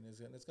 Yeah, I mean,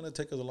 it's gonna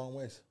take us a long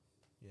ways.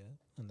 Yeah,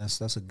 and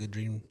that's a good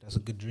dream. That's a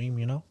good dream,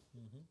 you know.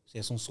 Si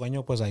es un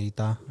sueño, pues ahí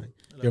está.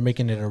 You're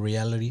making it a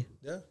reality.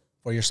 Yeah.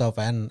 For yourself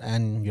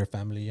and your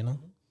family, you know.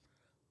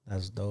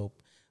 That's dope.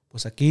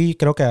 Pues aquí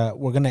creo que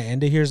we're gonna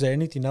end it here. Is there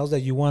anything else that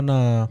you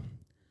wanna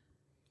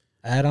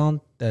add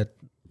on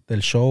del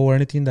show or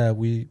anything that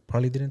we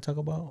probably didn't talk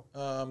about?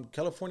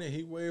 California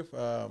heat wave.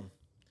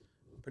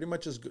 Pretty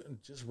much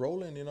just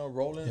rolling. You know,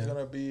 rolling is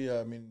gonna be.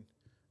 I mean,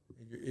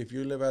 if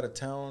you live out of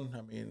town,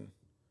 I mean,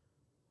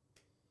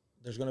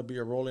 there's gonna be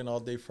a rolling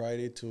all day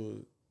Friday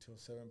till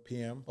 7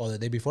 p.m. Oh, the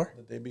day before?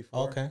 The day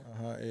before. Okay.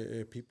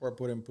 If people are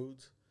putting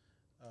booths,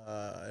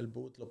 el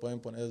booth lo pueden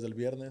poner desde el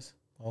viernes.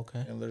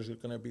 Okay. And there's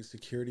gonna be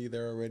security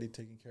there already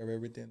taking care of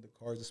everything, the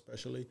cars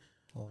especially.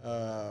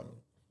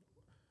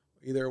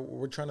 Either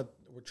we're trying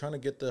to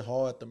get the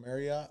hall at the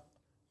Marriott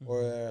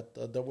or at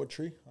the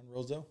DoubleTree on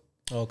Rosedale.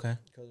 Okay.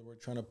 Because we're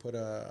trying to put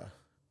a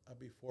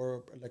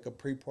before, like a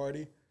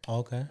pre-party.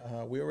 Okay.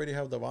 We already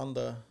have the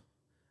banda,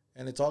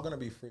 and it's all gonna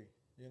be free.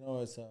 You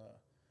know, it's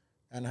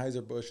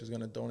Anheuser-Busch is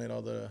gonna donate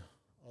all the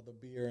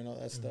beer and all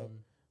that stuff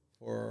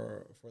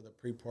for the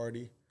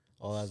pre-party.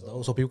 Oh, that's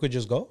dope. So people could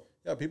just go?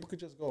 Yeah, people could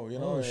just go. You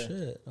know. Oh shit.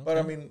 Okay. But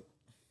I mean,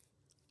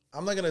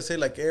 I'm not gonna say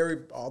like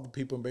all the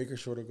people in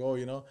Bakersfield to go.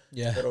 You know.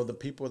 Yeah. But the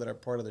people that are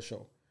part of the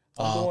show.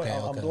 I'm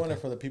I'm doing it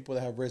for the people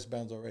that have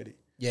wristbands already.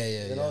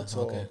 Yeah. You know,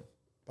 so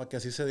para que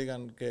así se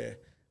digan que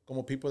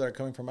como people that are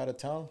coming from out of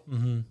town.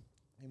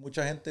 Y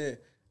mucha gente,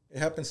 it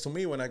happens to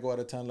me when I go out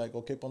of town, like,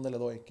 okay, ¿dónde le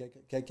doy? ¿Qué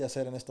hay que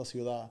hacer en esta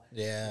ciudad?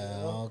 Yeah,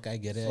 you know? Okay, I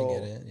get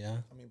it, yeah.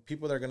 I mean,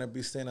 people that are going to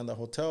be staying in the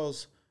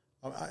hotels,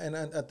 and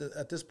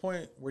at this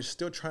point, we're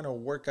still trying to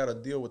work out a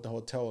deal with the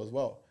hotel as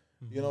well.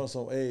 You know,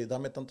 so, hey,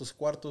 dame tantos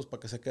cuartos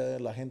para que se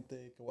quede la gente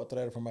que voy a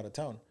traer from out of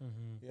town.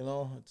 You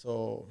know,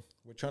 so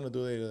we're trying to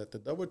do it at the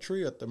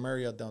DoubleTree, at the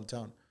Marriott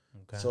downtown.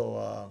 Okay.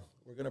 So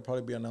we're going to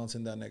probably be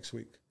announcing that next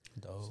week.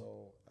 Dope.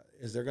 So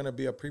is there going to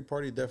be a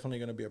pre-party? Definitely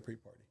going to be a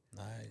pre-party.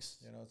 Nice.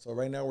 You know, so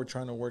right now we're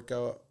trying to work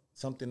out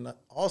something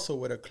also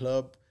with a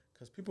club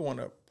because people want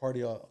to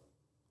party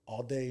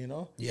all day, you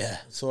know? Yeah.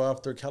 So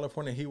after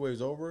California heat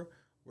wave's over,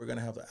 we're going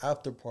to have the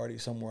after party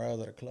somewhere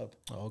else at a club.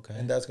 Okay.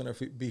 And that's going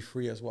to be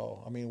free as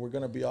well. I mean, we're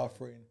going to be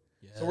offering.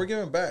 Yeah. So we're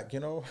giving back,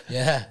 you know?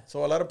 Yeah.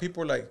 So a lot of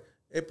people are like,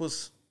 hey,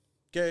 pues,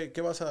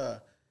 ¿qué vas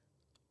a...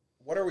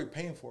 What are we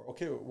paying for?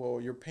 Okay,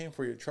 well, you're paying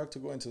for your truck to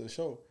go into the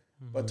show.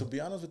 But to be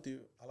honest with you,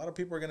 a lot of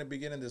people are going to be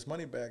getting this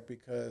money back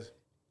because...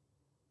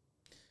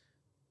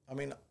 I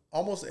mean,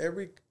 almost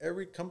every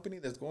company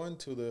that's going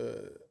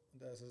to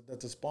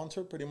that's a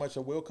sponsor, pretty much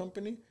a wheel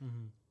company.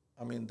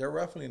 I mean, they're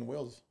raffling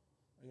wheels,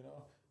 you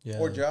know. Yeah.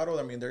 Or Giotto,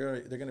 I mean,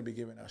 they're gonna be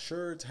giving out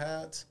shirts,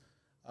 hats,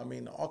 I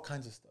mean, all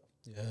kinds of stuff.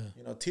 Yeah.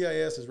 You know,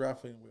 TIS is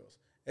raffling wheels.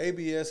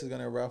 ABS is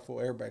gonna raffle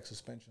airbag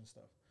suspension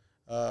stuff.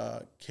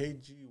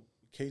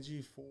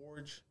 KG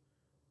Forge,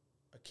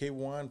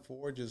 K1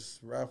 Forge is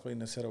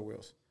raffling a set of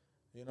wheels.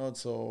 You know,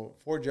 so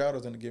Ford Giotto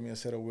is gonna give me a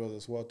set of wheels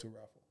as well to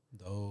raffle.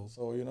 Dope.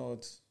 So, you know,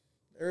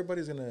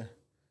 everybody's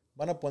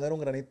van a poner un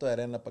granito de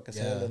arena para que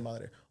sea el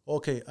desmadre.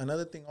 Okay,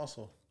 another thing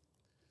also.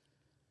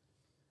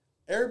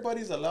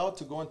 Everybody's allowed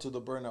to go into the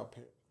burnout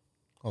pit.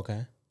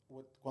 Okay.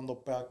 Cuando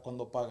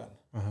pagan.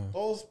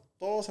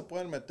 Todos se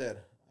pueden meter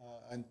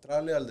a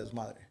entrarle al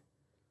desmadre.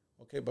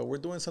 Okay, but we're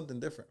doing something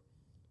different.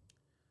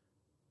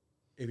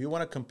 If you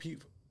want to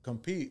compete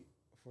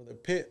for the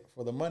pit,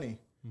 for the money,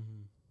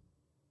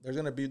 we're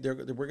going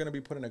to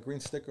be putting a green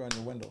sticker on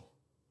your window.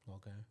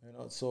 Okay. You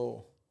know,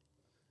 so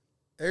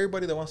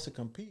everybody that wants to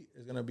compete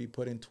is going to be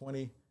putting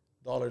 $20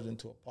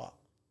 into a pot.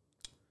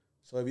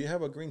 So if you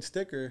have a green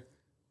sticker,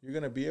 you're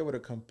going to be able to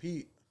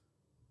compete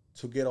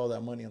to get all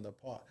that money in the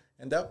pot.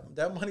 And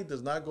that money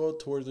does not go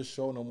towards the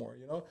show no more,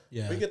 you know?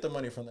 Yeah. We get the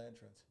money from the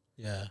entrance.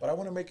 Yeah. But I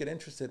want to make it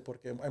interesting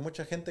porque hay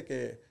mucha gente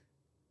que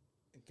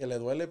le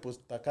duele pues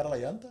tacar la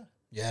llanta.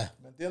 Yeah.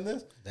 ¿Me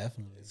entiendes?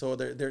 Definitely. So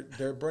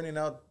they're burning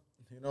out,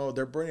 you know,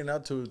 they're burning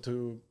out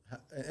to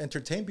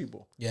entertain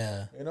people.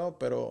 Yeah. You know,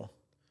 pero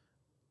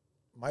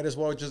might as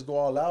well just go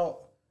all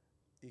out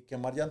y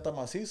quemar llanta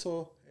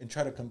macizo and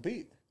try to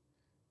compete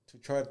to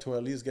try to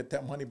at least get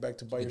that money back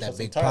to buy With yourself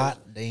that big some tires.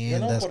 pot, damn, You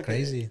know, that's porque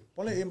crazy.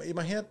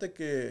 Imagínate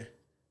que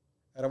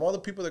out of all the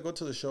people that go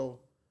to the show,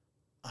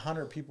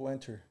 100 people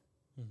enter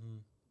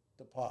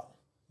the pot.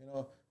 You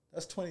know,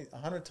 that's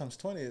 100 times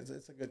 20.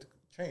 It's a good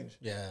change.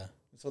 Yeah.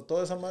 So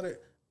toda esa madre,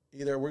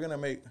 either we're going to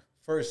make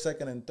first,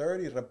 second, and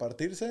third y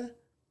repartirse,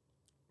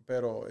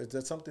 pero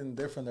that's something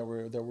different that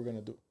we're going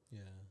to do. Yeah.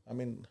 I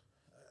mean,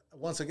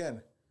 once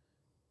again,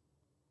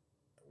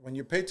 when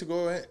you pay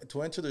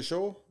to enter the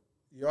show,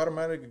 you're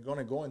automatically going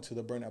to go into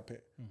the burnout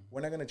pit.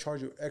 We're not going to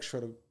charge you extra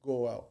to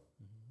go out.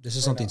 This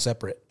is something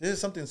separate. This is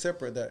something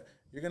separate that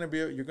you're going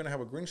to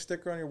have a green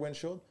sticker on your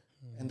windshield,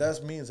 and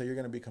that means that you're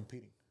going to be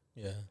competing.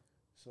 Yeah.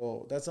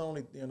 So that's the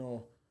only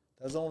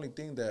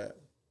thing that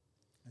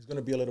is going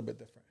to be a little bit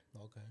different.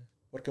 Okay.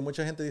 Porque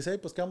mucha gente dice, hey,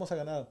 pues, ¿qué vamos a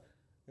ganar?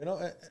 You know,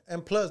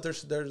 and plus,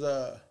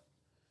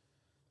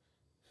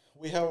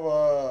 we have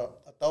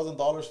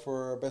 $1,000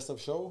 for best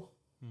of show.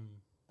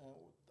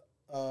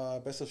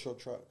 Best of show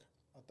truck.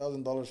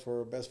 $1,000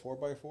 for best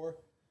 4x4.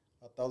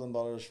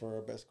 $1,000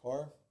 for best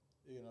car.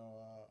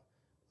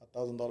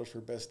 $1,000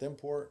 for best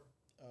import.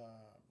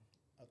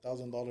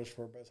 $1,000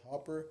 for best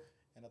hopper,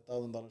 and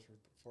 $1,000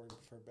 for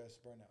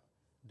best burnout.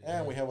 Damn.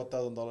 And we have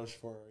 $1,000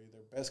 for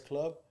either best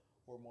club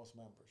or most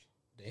members.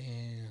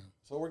 Damn.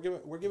 So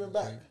we're giving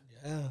back.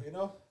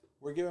 Yeah.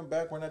 We're giving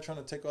back. We're not trying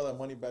to take all that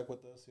money back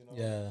with us.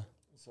 Yeah.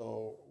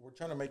 So we're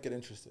trying to make it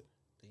interesting.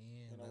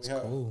 Damn, that's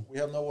cool. We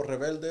have Nuevos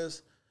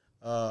Rebeldes.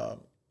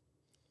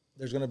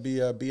 There's gonna be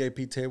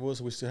BIP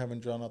tables. We still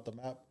haven't drawn out the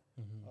map,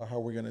 how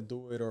we're gonna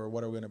do it or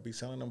what are we gonna be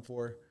selling them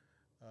for.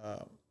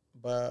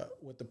 But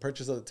with the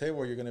purchase of the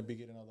table, you're gonna be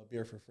getting all the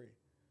beer for free.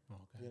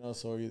 Okay.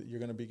 So you're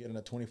gonna be getting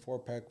a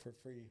 24-pack for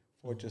free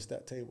for just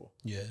that table.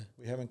 Yeah.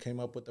 We haven't came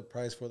up with the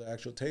price for the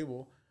actual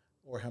table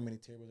or how many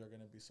tables are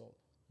gonna be sold.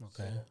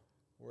 Okay.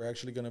 So we're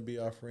actually gonna be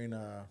offering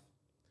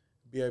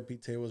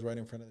BIP tables right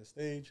in front of the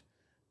stage.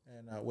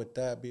 And with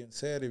that being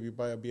said, if you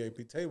buy a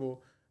BIP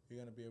table, you're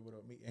gonna be able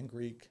to meet and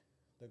greet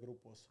the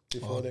grupos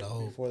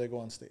before they go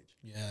on stage.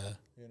 Yeah.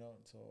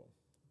 So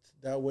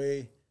that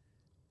way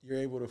you're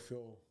able to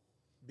feel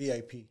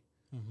VIP.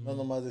 No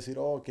nomás decir,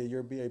 que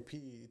you're VIP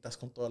y estás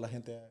con toda la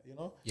gente,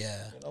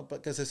 Yeah.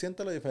 Para que se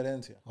sienta la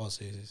diferencia. Oh,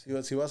 sí.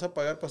 Si vas a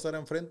pagar para estar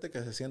enfrente,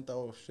 que se sienta,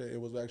 oh, shit, it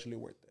was actually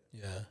worth it.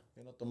 Yeah.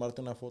 Tomarte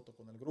una foto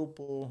con el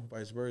grupo,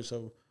 vice versa,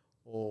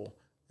 o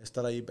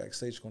estar ahí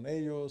backstage con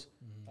ellos.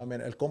 I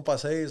mean, el compa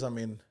 6, I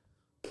mean,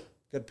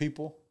 good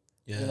people.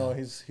 Yeah.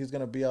 He's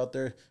going to be out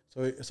there,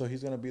 so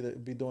he's going to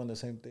be doing the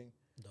same thing.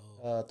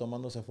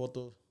 Tomándose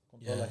fotos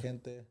con toda la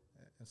gente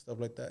and stuff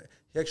like that.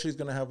 He actually is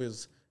going to have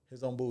his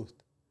own booth.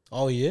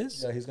 Oh, he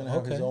is? Yeah, he's going to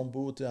have his own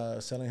booth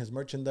selling his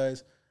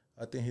merchandise.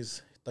 I think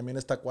también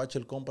está cuache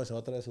el compa, se va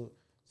a traer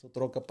su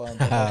troca para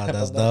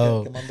that's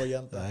dope. Quemando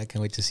llanta. I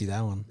can't wait to see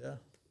that one. Yeah.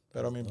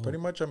 But, I mean, pretty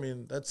much,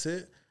 that's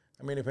it.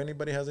 I mean, if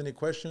anybody has any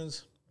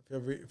questions,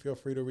 feel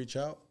free to reach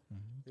out.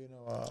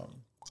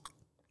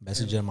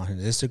 Message him on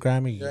his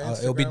Instagram.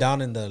 It'll be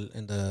down in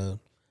the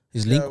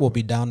his link will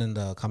be down in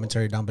the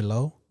commentary down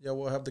below. Yeah,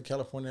 we'll have the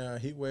California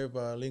heat wave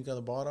link at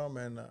the bottom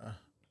and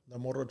the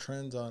Morro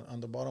trends on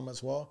the bottom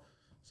as well.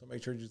 So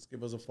make sure you just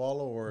give us a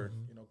follow or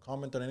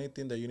comment on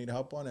anything that you need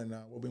help on, and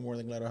we'll be more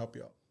than glad to help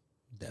you out.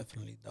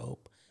 Definitely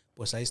dope.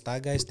 Pues ahí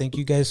está, guys. Thank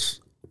you guys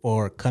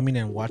for coming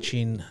and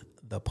watching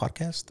the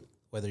podcast.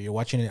 Whether you're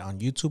watching it on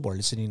YouTube or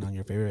listening on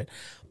your favorite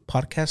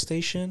podcast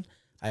station,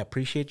 I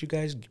appreciate you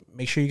guys.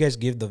 Make sure you guys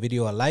give the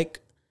video a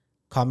like,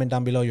 comment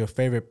down below your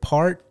favorite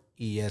part,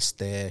 y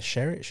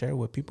share it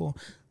with people.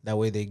 That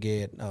way they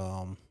get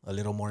a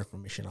little more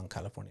information on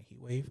California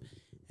Heat Wave,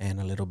 and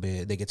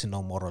they get to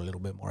know Morro a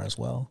little bit more as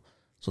well.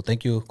 So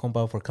thank you,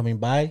 compa, for coming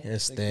by. Thank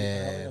you for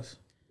having us.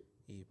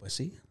 Y pues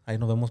sí, ahí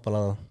nos vemos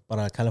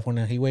para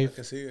California Heat Wave.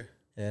 Que sigue.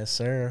 Yes,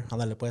 sir.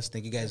 Ándale pues.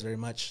 Thank you guys very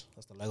much.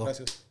 Hasta luego.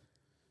 Gracias.